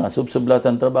magre-resign? Kaya nga, sub-sublat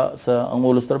ang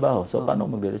ulos trabaho. So, paano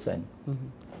magre-resign?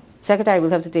 Secretary,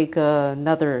 we'll have to take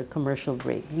another commercial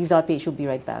break. News.PH will be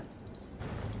right back.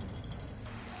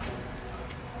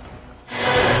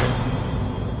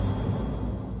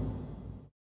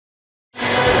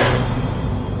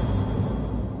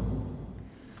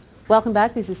 Welcome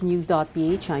back. This is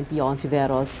News.PH. I'm Pion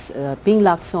Tiveros. Ping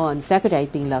Lacson, Secretary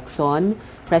Ping Lacson,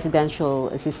 Presidential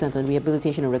Assistant on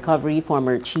Rehabilitation and Recovery,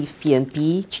 former Chief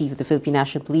PNP, Chief of the Philippine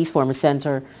National Police, former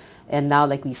Center, and now,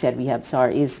 like we said, we have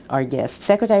Czar is our guest.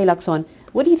 Secretary Lacson,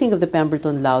 what do you think of the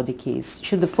Pemberton-Laude case?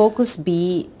 Should the focus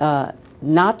be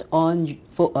not on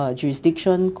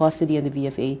jurisdiction, custody, and the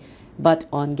VFA, but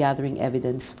on gathering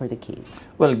evidence for the case?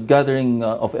 Well, gathering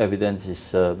of evidence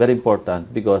is very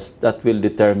important because that will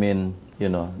determine,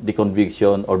 the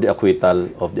conviction or the acquittal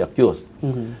of the accused.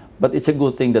 But it's a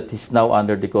good thing that he's now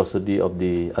under the custody of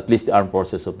at least the armed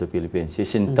forces of the Philippines.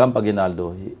 He's in Camp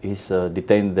Aguinaldo. He's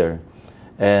detained there.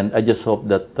 And I just hope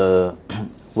that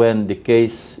when the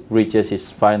case reaches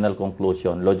its final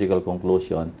conclusion, logical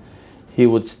conclusion, he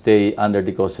would stay under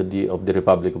the custody of the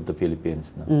Republic of the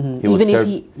Philippines. No?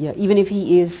 Even if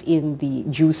he is in the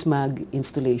JUSMAG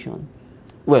installation.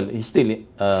 Well, he's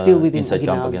still within inside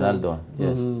Camp Aguinaldo.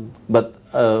 Yes, but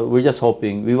we're just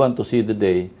hoping. We want to see the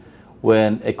day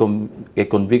when a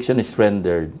conviction is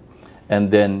rendered, and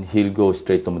then he'll go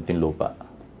straight to Muntinlupa,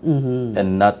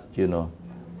 and not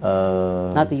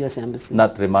not the U.S. Embassy,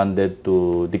 not remanded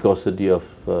to the custody of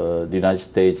the United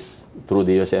States through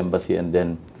the U.S. Embassy, and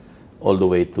then all the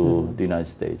way to the United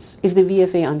States. Is the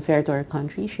VFA unfair to our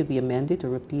country? Should we amend it or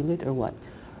repeal it or what?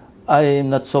 I am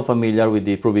not so familiar with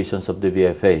the provisions of the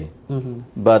VFA,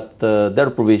 but there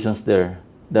are provisions there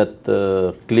that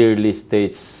clearly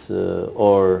states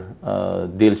or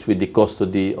deals with the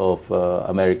custody of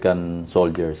American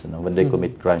soldiers when they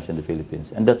commit crimes in the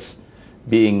Philippines. And that's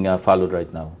being followed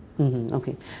right now.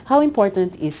 Okay. How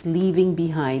important is leaving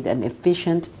behind an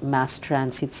efficient mass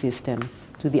transit system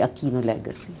to the Aquino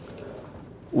legacy?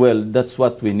 Well, that's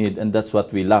what we need and that's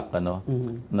what we lack, na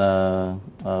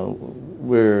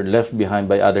we're left behind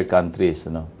by other countries,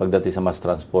 pagdating sa mass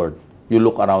transport. You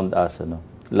look around us,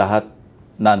 lahat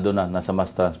nando na, nasa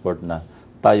mass transport na.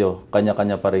 Tayo,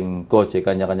 kanya-kanya pa ring kotse,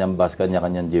 kanya-kanyang bus,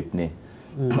 kanya-kanyang jeepney.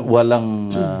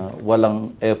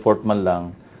 Walang effort man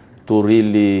lang to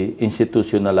really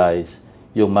institutionalize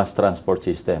yung mass transport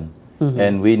system.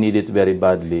 And we need it very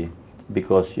badly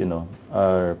because,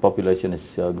 our population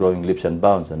is growing leaps and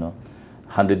bounds,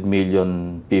 100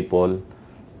 million people,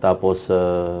 tapos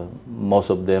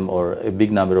most of them or a big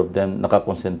number of them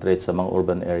nakakoncentrate sa mga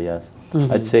urban areas.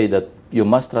 I'd say that yung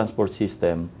mass transport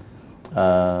system,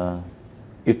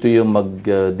 ito yung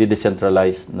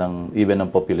mag-decentralize even ng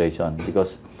population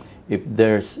because if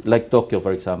there's, like Tokyo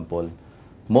for example,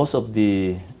 most of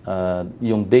the,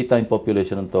 yung daytime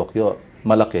population ng Tokyo,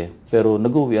 malaki, pero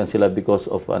nag-uwian sila because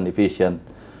of an efficient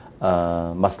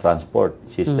mass transport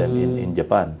system in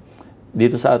Japan.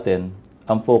 Dito sa atin,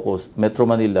 ang focus, Metro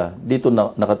Manila, dito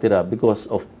nakatira because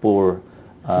of poor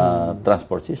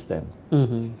transport system.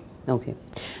 Okay.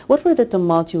 What were the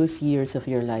tumultuous years of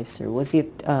your life, sir? Was it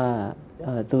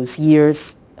those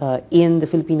years in the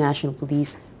Philippine National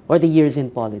Police or the years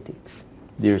in politics?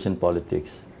 The years in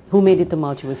politics. Who made it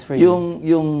tumultuous for you?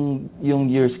 Yung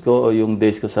years ko o yung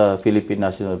days ko sa Philippine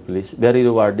National Police, very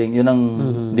rewarding. Yun ang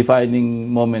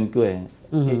defining moment ko eh.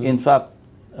 In fact,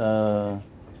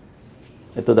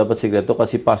 ito dapat sikreto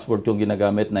kasi passport yung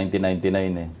ginagamit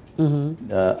 1999 eh.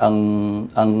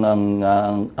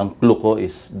 Ang clue ko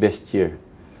is best year.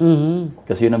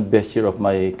 Kasi yun ang best year of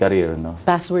my career, no.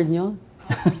 Password nyo?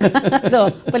 So,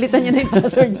 palitan nyo na yung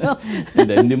password nyo?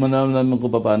 Hindi mo naman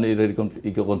kung paano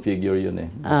i-configure yun eh.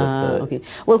 Okay.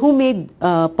 Well, who made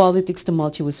politics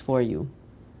tumultuous for you?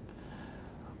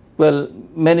 Well,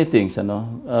 many things,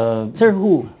 Sir,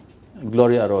 who?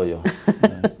 Gloria Arroyo.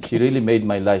 She really made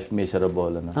my life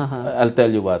miserable. I'll tell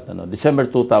you what,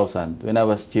 December 2000, when I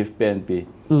was Chief PNP,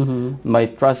 my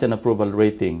trust and approval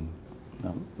rating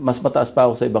No? Mas mataas pa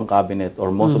ako sa ibang cabinet or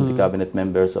most of the cabinet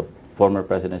members of former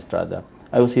President Estrada.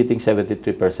 I was hitting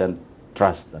 73%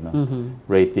 trust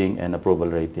rating and approval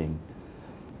rating.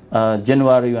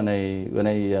 January when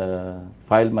I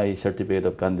filed my certificate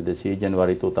of candidacy,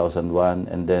 January 2001,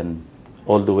 and then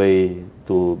all the way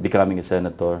to becoming a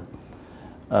senator,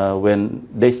 when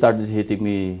they started hitting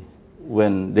me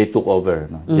when they took over,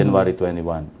 January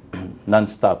 21,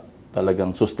 non-stop,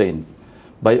 talagang sustained.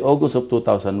 By August of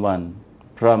 2001,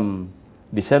 from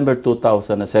December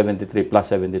 2073 plus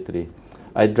 73,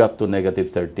 I dropped to negative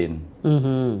 13.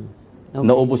 Okay.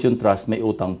 Naubos yung trust, may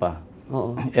utang pa.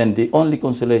 And the only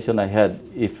consolation I had,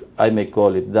 if I may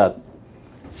call it that,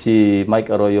 si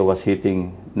Mike Arroyo was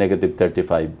hitting negative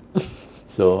 35.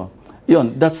 So,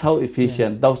 yun, that's how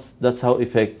efficient, that's how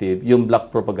effective yung black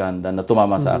propaganda na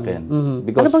tumama sa akin.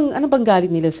 Because, ano bang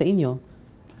galit nila sa inyo?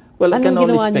 Well, I can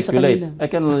only speculate. I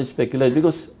can only speculate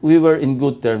because we were in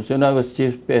good terms. When I was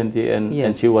Chief PNP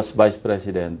and she was Vice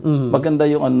President. Maganda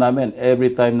yung ano namin. Every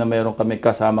time na mayroon kami,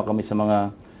 kasama kami sa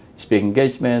mga speaking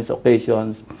engagements,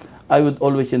 occasions, I would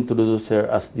always introduce her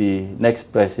as the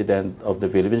next President of the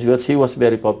Philippines because she was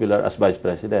very popular as Vice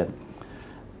President.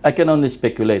 I can only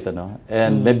speculate,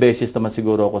 and may basis naman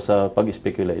siguro ako sa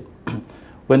pag-speculate.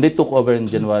 When they took over in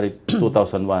January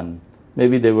 2001,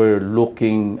 maybe they were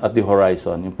looking at the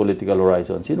horizon, yung political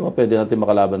horizon. Sino ba pwede natin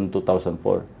makalaban ng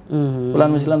 2004? Wala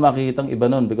naman silang makikitang iba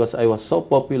nun because I was so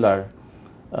popular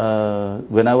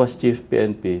when I was Chief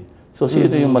PNP. So,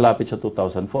 sino yung malapit sa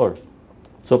 2004?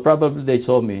 So, probably they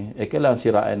saw me, kailangan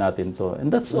sirain natin to. And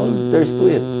that's all there is to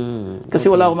it. Kasi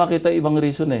wala akong makita ibang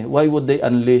reason Why would they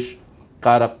unleash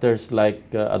characters like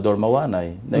Ador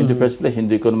Mawanay? Na in the first place,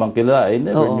 hindi ko naman kilala. I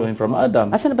never knew him from Adam.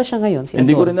 Asan na ba siya ngayon? Si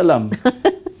hindi ko rin alam.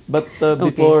 But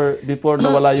before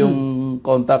nawala yung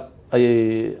contact,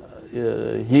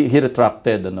 he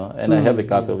retracted, and I have a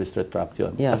copy of his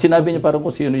retraction. At sinabi niya parang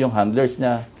kung sino yung handlers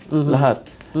niya, lahat.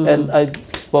 And I've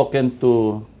spoken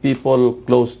to people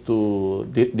close to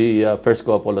the first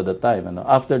couple at the time,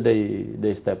 after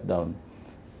they stepped down.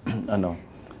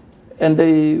 And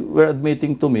they were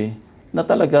admitting to me na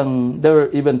talagang they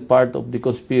were even part of the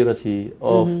conspiracy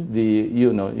of the,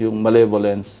 yung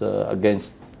malevolence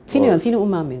against. Sino yun? Sino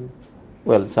umamin?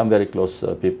 Well, some very close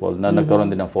people na nagkaroon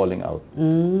din ng falling out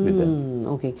with them.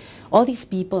 Okay. All these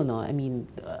people, I mean,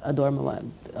 Ador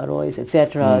Arroyos,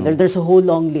 etc. There's a whole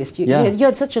long list. You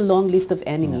had such a long list of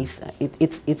enemies.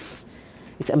 It's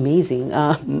amazing.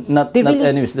 Not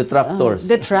enemies, detractors.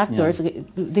 Detractors.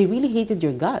 They really hated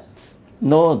your guts.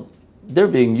 No,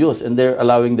 they're being used and they're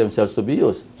allowing themselves to be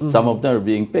used. Some of them are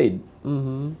being paid.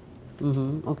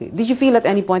 Okay. Did you feel at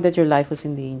any point that your life was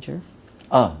in danger?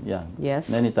 Yeah. Yes?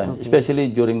 Many times. Okay.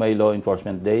 Especially during my law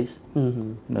enforcement days.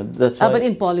 That's why. But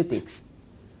in politics?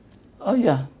 Oh,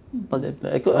 yeah.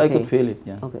 I could feel it,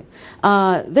 yeah. Okay.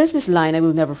 There's this line I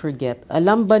will never forget.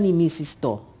 Alam ba ni Mrs.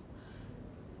 To?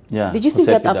 Yeah. Did you think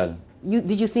that up?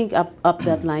 Did you think up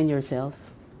that line yourself?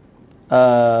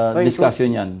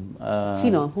 Discussion yan.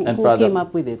 Sino? Who came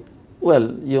up with it?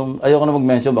 Well, ayoko na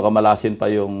mag-mention, baka malasin pa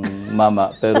yung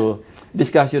mama. Pero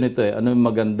discussion ito ano yung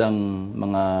magandang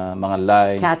mga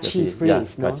lines. Catchy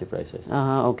phrase, no? Catchy phrases.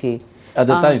 Okay. At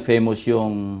the time, famous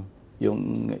yung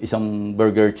isang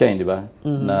burger chain, di ba?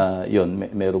 Na yun,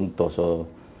 merong to. So,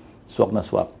 swak na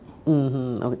swak.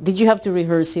 Okay. Did you have to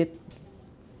rehearse it?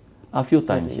 A few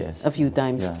times, yes. A few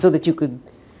times, so that you could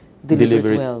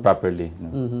deliver it well. Properly.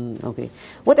 Okay.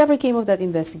 Whatever came of that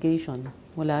investigation?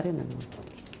 Wala rin,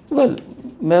 Well,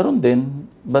 meron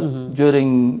din, but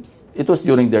it was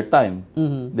during their time.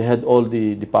 They had all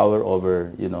the power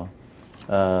over,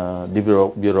 the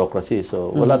bureaucracy.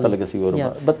 So, wala talaga siguro.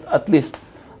 But at least,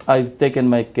 I've taken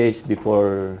my case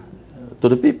before to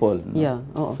the people.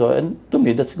 So, and to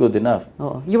me, that's good enough.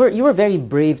 You were very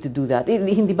brave to do that.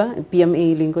 Hindi ba?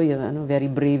 PMA linggo,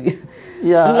 very brave.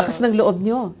 Ang lakas ng loob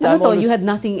nyo. You had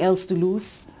nothing else to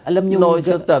lose? Alam nyo? No, it's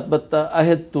not that. But I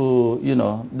had to,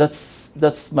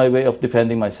 that's my way of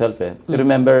defending myself.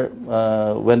 Remember,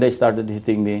 when they started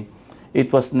hitting me,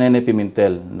 it was Nene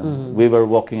Pimentel. We were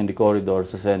walking in the corridor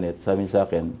sa Senate. Sabi sa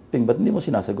akin, Ping, ba't hindi mo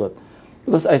sinasagot?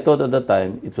 Because I thought at the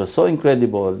time, it was so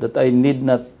incredible that I need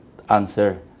not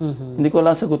answer. Hindi ko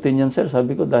lang sagutin yan, sir.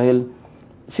 Sabi ko, dahil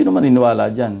sino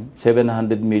maniniwala dyan?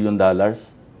 $700 million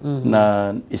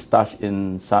na stashed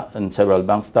in several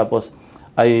banks. Tapos,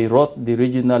 I wrote the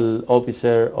regional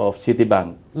officer of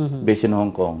Citibank based in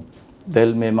Hong Kong.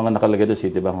 Dahil may mga nakalagay doon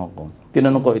Citibank Hong Kong.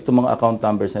 Tinanong ko, itong mga account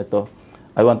numbers na ito,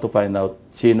 I want to find out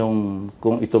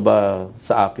kung ito ba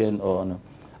sa akin o ano.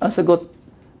 Ang sagot,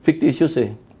 fictitious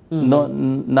No,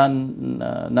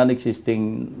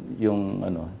 non-existing yung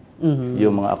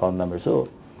mga account numbers.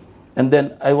 So, And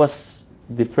then I was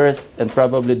the first and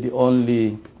probably the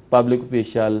only public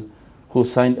official who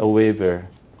signed a waiver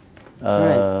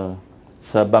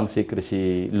sa bank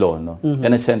secrecy law, no?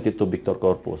 And I sent it to Victor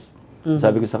Corpus.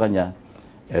 Sabi ko sa kanya,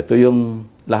 ito yung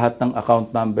lahat ng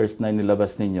account numbers na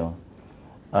inilabas ninyo.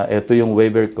 Ito yung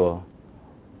waiver ko.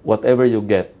 Whatever you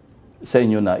get, sa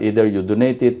inyo na. Either you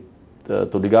donate it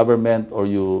to the government or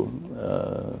you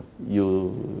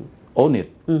own it.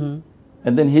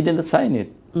 And then he didn't sign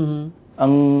it.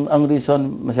 Ang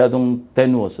reason masyadong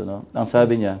tenuous, no? Ang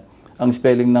sabi niya, ang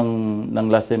spelling ng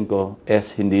last name ko,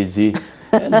 S, hindi Z.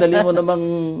 And dali mo namang,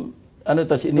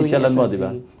 initialan mo, di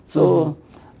ba? So,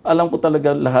 alam ko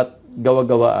talaga lahat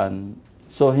gawa-gawaan.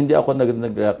 So, hindi ako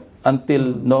nag-react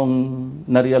until noong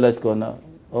na-realize ko na,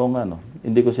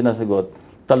 hindi ko sinasagot,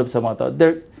 talab sa mga tao.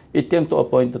 It came to a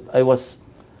point that I was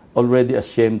already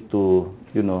ashamed to,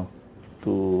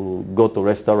 to go to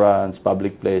restaurants,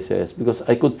 public places, because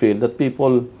I could feel that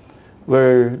people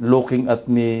were looking at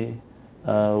me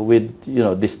with,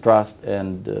 distrust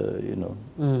and,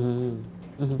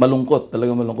 malungkot,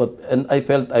 talaga malungkot. And I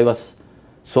felt I was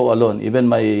so alone. Even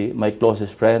my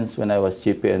closest friends when I was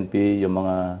chief PNP, yung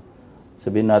mga,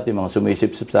 sabihin natin, mga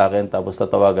sumisip-sip sa akin, tapos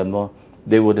tatawagan mo,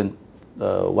 they wouldn't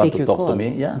want to talk to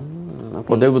me. Yeah. Okay.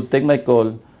 Or they would take my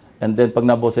call, and then pag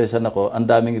nabosesan ako, ang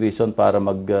daming reason para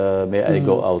may I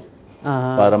go out.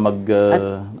 Para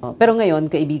pero ngayon,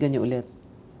 kaibigan niyo ulit?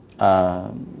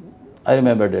 I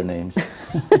remember their names.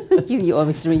 you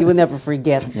will never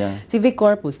forget. Yeah. Si Vic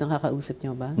Corpus, nakakausap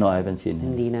niyo ba? No, I haven't seen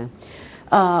him. Hindi na.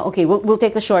 Okay, we'll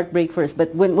take a short break first.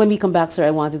 But when we come back, sir,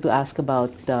 I wanted to ask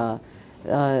about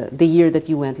the year that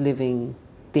you went living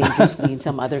dangerously in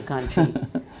some other country.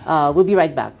 We'll be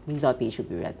right back. News.PH will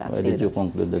be right back. Why did you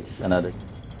conclude that it's another?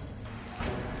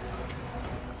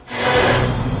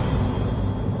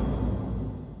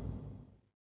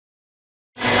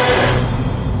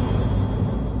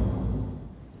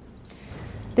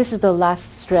 This is the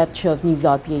last stretch of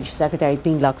News.PH. Secretary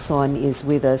Ping Lacson is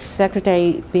with us.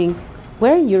 Secretary Ping,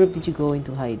 where in Europe did you go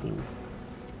into hiding?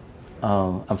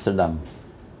 Amsterdam.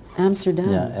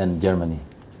 Amsterdam? Yeah, and Germany.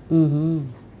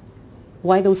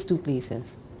 Why those two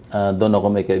places? Doon ako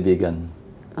may kaibigan.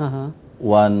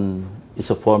 One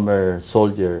is a former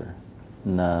soldier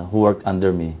who worked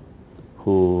under me,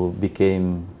 who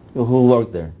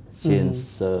worked there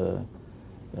since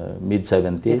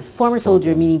mid-70s. Former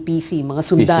soldier, meaning PC, mga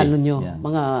sundalo PC, nyo, yeah.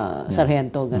 mga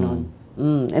sargento, ganon.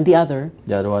 And the other?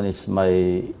 The other one is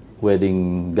my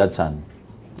wedding godson,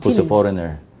 who's a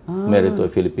foreigner, married to a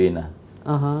Filipina.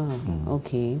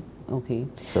 Okay.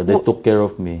 So they took care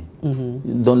of me.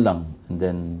 Doon lang, and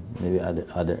then maybe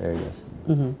other areas.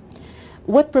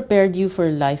 What prepared you for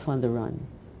life on the run?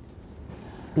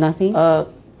 Nothing?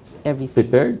 Everything.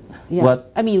 Prepared? Yeah.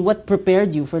 What? I mean, what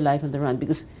prepared you for life on the run?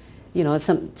 Because,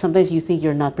 sometimes you think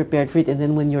you're not prepared for it, and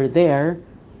then when you're there,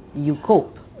 you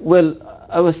cope. Well,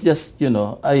 I was just,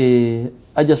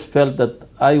 I just felt that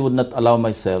I would not allow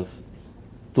myself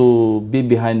to be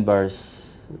behind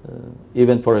bars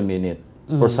even for a minute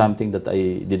for something that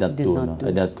I did not do.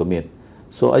 I did not commit.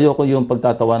 So ayoko yung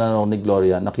pagtatawanan ako ni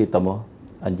Gloria, nakita mo,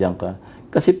 andyan ka.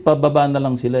 Kasi pababa na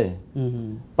lang sila eh.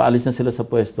 Paalis na sila sa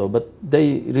pwesto, but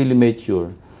they really made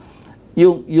sure.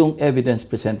 Yung evidence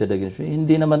presented against me,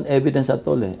 hindi naman evidence at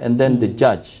all eh. And then the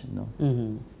judge,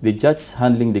 the judge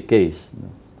handling the case,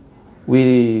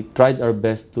 we tried our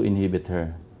best to inhibit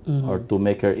her or to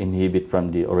make her inhibit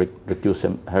from or recuse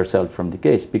herself from the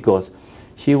case because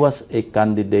she was a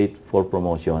candidate for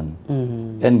promotion.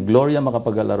 And Gloria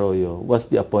Macapagal-Arroyo was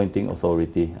the appointing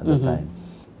authority at the time.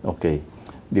 Okay.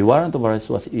 The warrant of arrest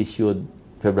was issued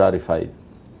February 5.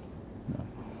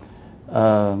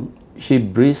 She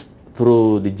breezed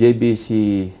through the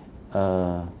JBC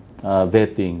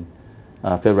vetting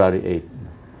February 8.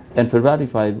 And February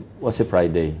 5 was a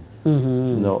Friday.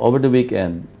 Over the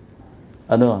weekend,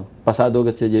 pasado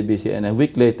agad sa JBC, and a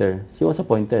week later, she was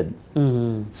appointed.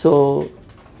 So,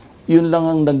 yun lang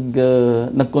ang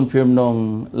nag-confirm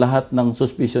nung lahat ng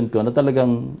suspicion ko na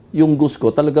talagang yung goose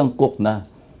ko talagang cook na.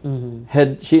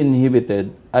 Had she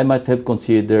inhibited, I might have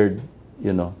considered,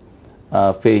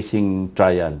 facing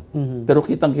trial. Pero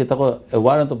kitang-kita ko, a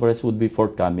warrant of arrest would be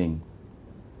forthcoming.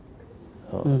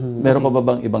 Meron ka ba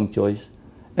bang ibang choice?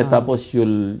 At tapos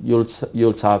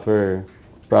you'll suffer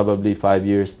probably 5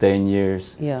 years, 10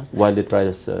 years while the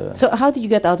trials. So how did you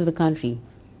get out of the country?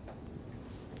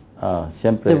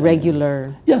 Siyempre. The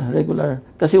regular. Yeah, regular.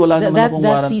 Kasi wala naman akong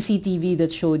warrant. That CCTV that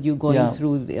showed you going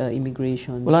through the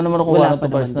immigration. Wala naman akong warrant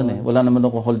of arrest nun eh. Wala naman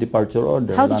akong hold departure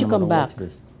order. How did you come back?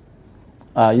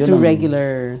 Through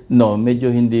regular? No,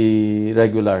 medyo hindi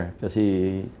regular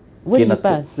kasi where did you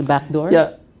pass? The back door?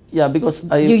 Yeah, Yeah, because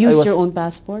You used your own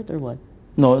passport or what?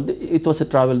 No, it was a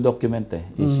travel document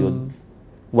issued.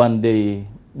 One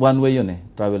way yun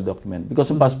travel document. Because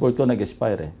yung passport ko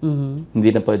nag-expire Hindi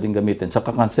na pwedeng gamitin.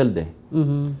 Saka cancelled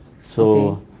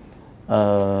So,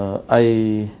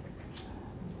 I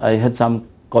had some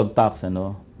contacts,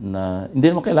 na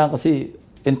hindi naman kailangan kasi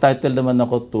entitled naman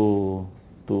ako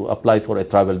to apply for a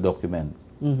travel document.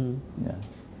 Yeah.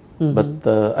 But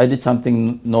I did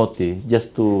something naughty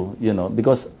just to,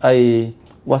 because I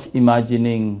was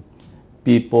imagining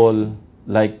people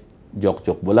like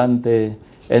Jok Volante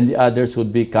and the others would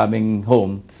be coming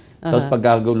home. Tapos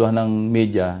paggaguluhan ng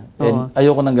media. And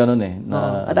ayoko nang ganun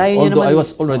na, although I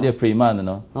was already a free man,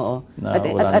 Oo. At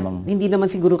hindi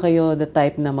naman siguro kayo the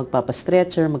type na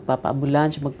magpapa-stretcher,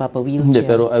 magpapa-ambulance, magpapa-wheelchair. Hindi,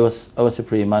 pero I was a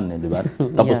free man, di ba?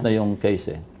 Tapos na yung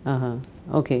case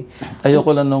Okay. Ayoko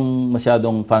lang nung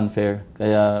masyadong fanfare.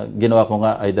 Kaya ginawa ko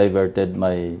nga, I diverted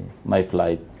my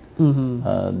flight.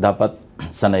 Dapat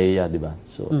sa Naiya, di ba?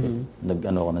 So,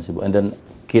 nag-ano ako ng Cebu. And then,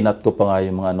 kinat ko pa nga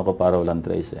yung mga ko para walang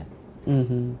trace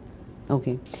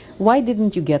Okay. Why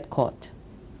didn't you get caught?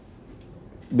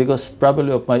 Because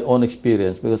probably of my own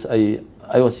experience, because I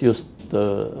was used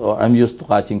or I'm used to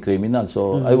catching criminals,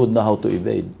 so I would know how to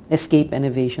evade. Escape and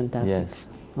evasion tactics.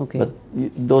 Yes. Okay. But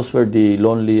those were the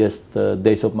loneliest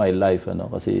days of my life,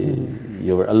 kasi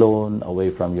you were alone,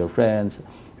 away from your friends.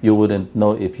 You wouldn't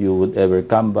know if you would ever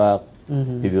come back,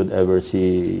 if you'd ever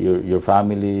see your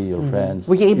family, your friends.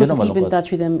 Were you able to keep in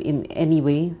touch with them in any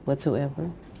way whatsoever?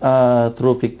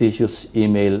 Through fictitious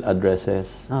email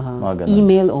addresses, mga ganun.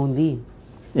 Email only?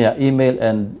 Yeah, email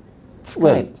and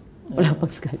Skype? Wala pang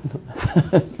Skype, no?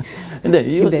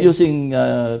 Hindi,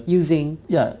 using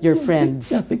your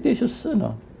friends? Yeah, fictitious,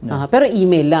 Yeah. Pero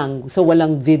email lang, so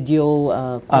walang video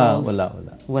calls?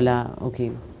 Wala.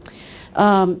 Okay.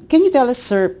 Can you tell us,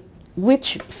 sir,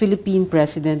 which Philippine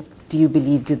president do you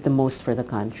believe did the most for the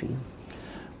country?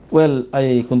 Well,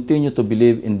 I continue to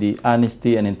believe in the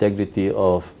honesty and integrity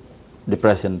of the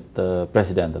present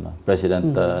president,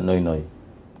 President Noynoy.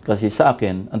 Kasi sa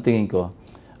akin, ang tingin ko,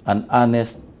 an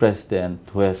honest president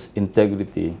who has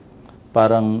integrity,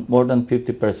 parang more than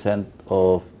 50%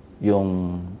 of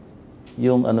yung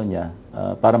niya,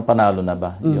 parang panalo na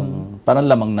ba? Yung parang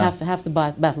lamang na. Half the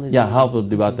battle is won. Yeah, half of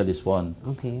the battle is won.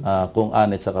 Okay. Kung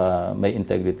honest saka may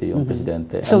integrity yung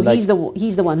presidente. So he's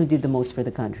the one who did the most for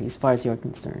the country as far as you're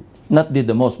concerned. Not did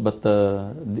the most, but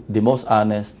the most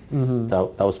honest,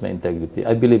 tapos may integrity.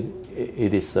 I believe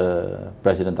it is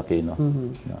President Aquino.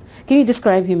 Yeah. Can you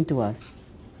describe him to us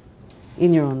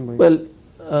in your own words? Well,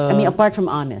 I mean, apart from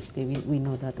honest, we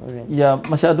know that already. Yeah,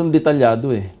 masyadong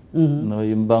detalyado No,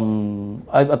 yung bang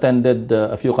I've attended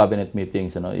a few cabinet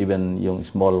meetings, even yung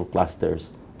small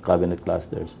clusters, cabinet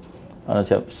clusters.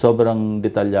 Sobrang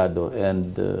detalyado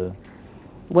and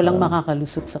walang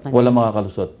makakalusot sa kanya. Walang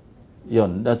makakalusot.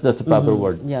 Yun, that's the proper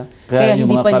word. Yeah. Kaya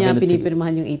hindi pa niya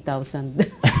pinipirmahan yung 8,000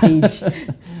 page.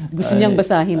 Gusto niyang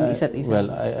basahin isa't isa.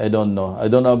 Well, I don't know.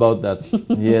 I don't know about that.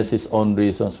 He has his own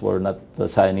reasons for not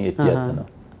signing it yet.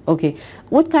 Okay.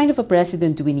 What kind of a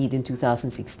president do we need in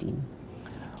 2016?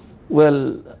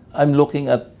 Well, I'm looking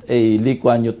at a Lee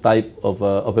Kuan Yew type of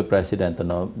a president,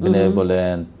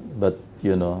 benevolent, but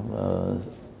yung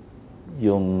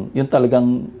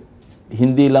talagang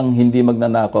hindi lang hindi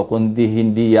magnanakaw, kundi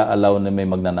hindi allow na may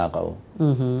magnanakaw.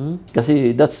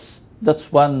 Kasi that's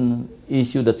one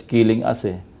issue that's killing us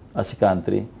as a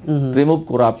country. Remove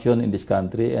corruption in this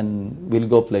country and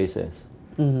we'll go places.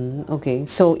 Okay.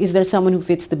 So is there someone who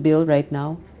fits the bill right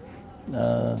now?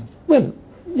 Well,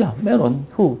 yeah, meron.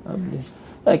 Who?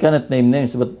 I cannot name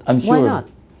names, but I'm sure. Why not?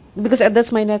 Because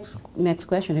that's my next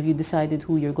question. Have you decided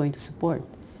who you're going to support?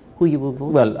 Who you will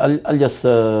vote? Well, I'll just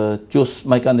choose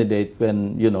my candidate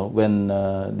when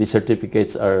the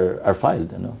certificates are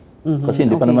filed. Kasi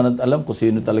hindi pa naman alam kung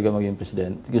sino talaga maging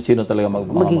president, kung sino talaga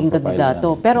magiging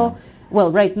kandidato. Pero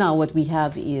well, right now what we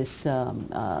have is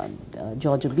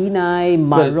Jojo Binay,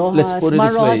 Mar Rojas. Let's put it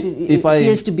this way.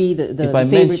 Appears to be the if I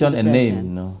mention a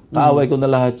name, kaaway ko na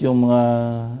lahat yung mga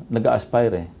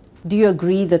nag-aspire. Do you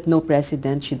agree that no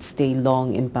president should stay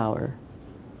long in power?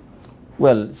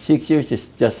 Well, 6 years is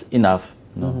just enough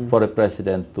for a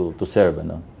president to serve.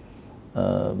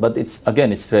 But it's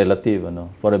relative.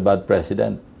 For a bad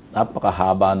president,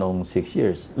 napakahaba nung 6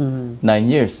 years. 9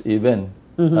 years even.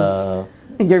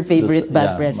 Your favorite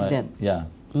bad president.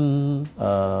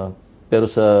 Pero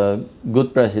sa good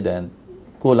president,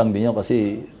 kulang din yun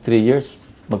kasi 3 years,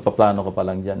 magpaplano ka pa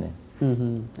lang dyan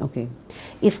Okay.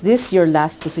 Is this your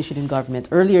last position in government?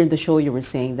 Earlier in the show, you were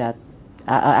saying that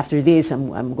after this,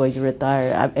 I'm going to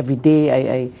retire. Every day,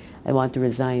 I want to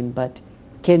resign. But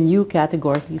Can you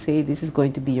categorically say this is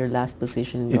going to be your last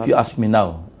position in If you ask me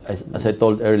now, as I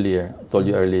told you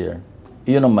earlier,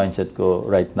 yun ang mindset ko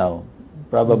right now.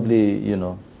 Probably, you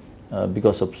know,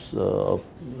 because of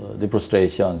the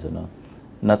frustrations, you know,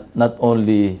 not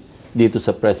only dito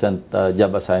sa present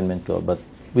job assignment ko, but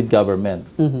with government.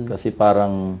 Kasi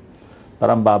parang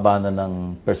baba na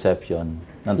ng perception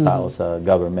ng tao sa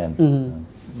government.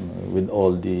 With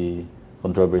all the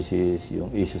controversies,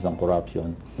 yung issues ng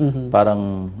corruption,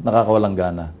 parang nakakawalang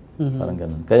gana. Parang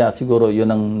ganun. Kaya siguro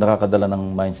yun ang nakakadala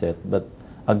ng mindset. But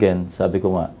again, sabi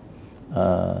ko nga,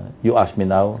 you ask me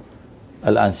now,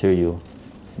 I'll answer you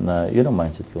na yun ang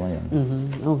mindset ko ngayon.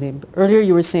 Okay. Earlier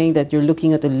you were saying that you're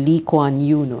looking at a Lee Kuan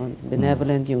Yew, no?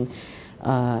 Benevolent, yung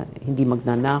hindi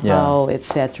magnanakaw,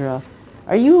 etc.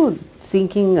 Are you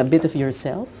thinking a bit of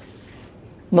yourself?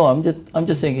 No, I'm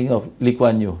just thinking of Lee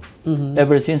Kuan Yew.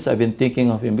 Ever since I've been thinking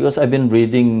of him because I've been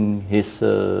reading his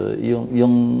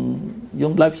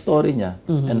yung life story niya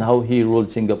and how he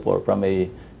ruled Singapore from a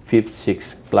 5th,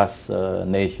 6th class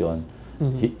nation.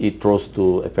 He rose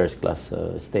to a first class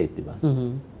state, di ba?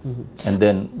 And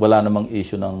then wala namang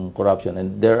issue ng corruption,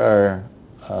 and there are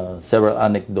several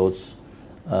anecdotes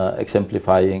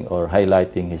exemplifying or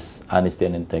highlighting his honesty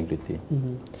and integrity.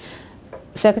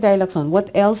 Secretary Lacson, what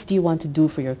else do you want to do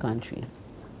for your country?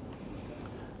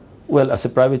 Well, as a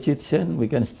private citizen, we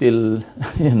can still,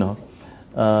 you know,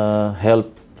 help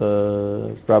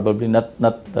probably not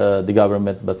the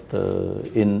government, but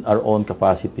in our own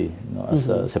capacity, you know, as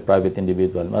a private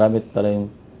individual. Marami tayong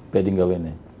pwedeng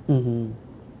gawin eh.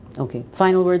 Okay.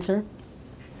 Final word, sir?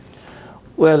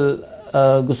 Well,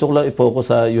 gusto ko lang i-focus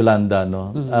sa Yolanda,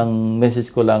 no? Ang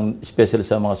message ko lang, especially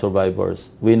sa mga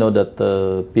survivors, we know that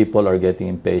people are getting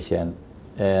impatient,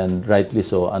 and rightly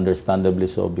so, understandably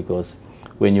so, because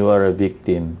when you are a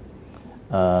victim,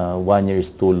 1 year is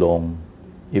too long,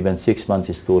 even 6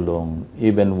 months is too long,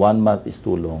 even 1 month is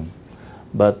too long.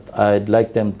 But I'd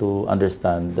like them to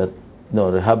understand that, you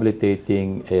know,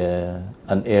 rehabilitating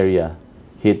an area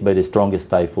hit by the strongest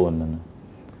typhoon,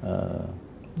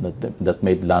 that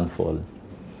made landfall,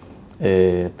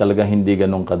 talagang hindi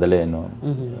ganun kadali, no?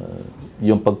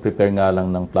 Yung pag-prepare nga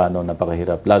lang ng plano,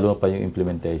 napakahirap, lalo na pa yung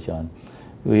implementation.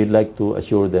 We'd like to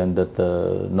assure them that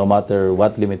no matter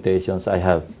what limitations I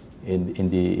have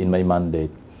in my mandate,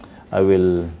 I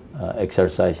will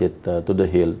exercise it to the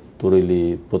hilt to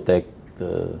really protect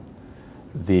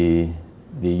the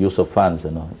use of funds,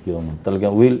 ano? Yung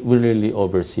talagang we'll really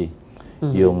oversee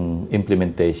yung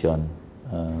implementation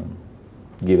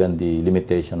given the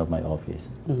limitation of my office.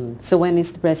 So when is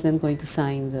the President going to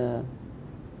sign the...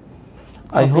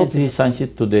 I hope he signs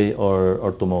it today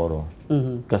or tomorrow.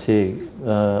 Kasi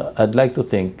I'd like to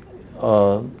think,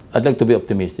 I'd like to be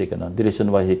optimistic. Ano? The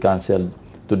reason why he canceled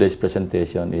today's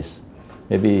presentation is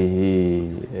maybe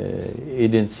he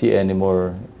didn't see any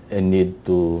more a need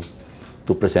to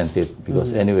present it.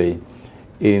 Because anyway,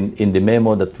 in the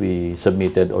memo that we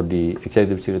submitted or the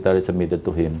Executive Secretary submitted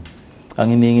to him, ang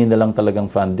hiningi na lang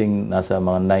talagang funding nasa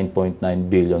mga 9.9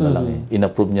 billion na lang eh.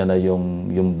 In-approve niya na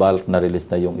yung bulk na release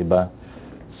na yung iba.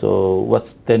 So,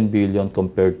 what's 10 billion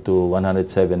compared to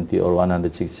 170 or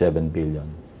 167 billion?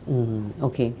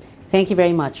 Okay. Thank you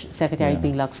very much, Secretary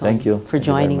Ping Lacson, for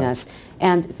joining us.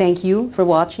 And thank you for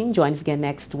watching. Join us again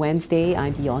next Wednesday.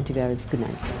 I'm Beyond Tiveros. Good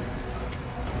night.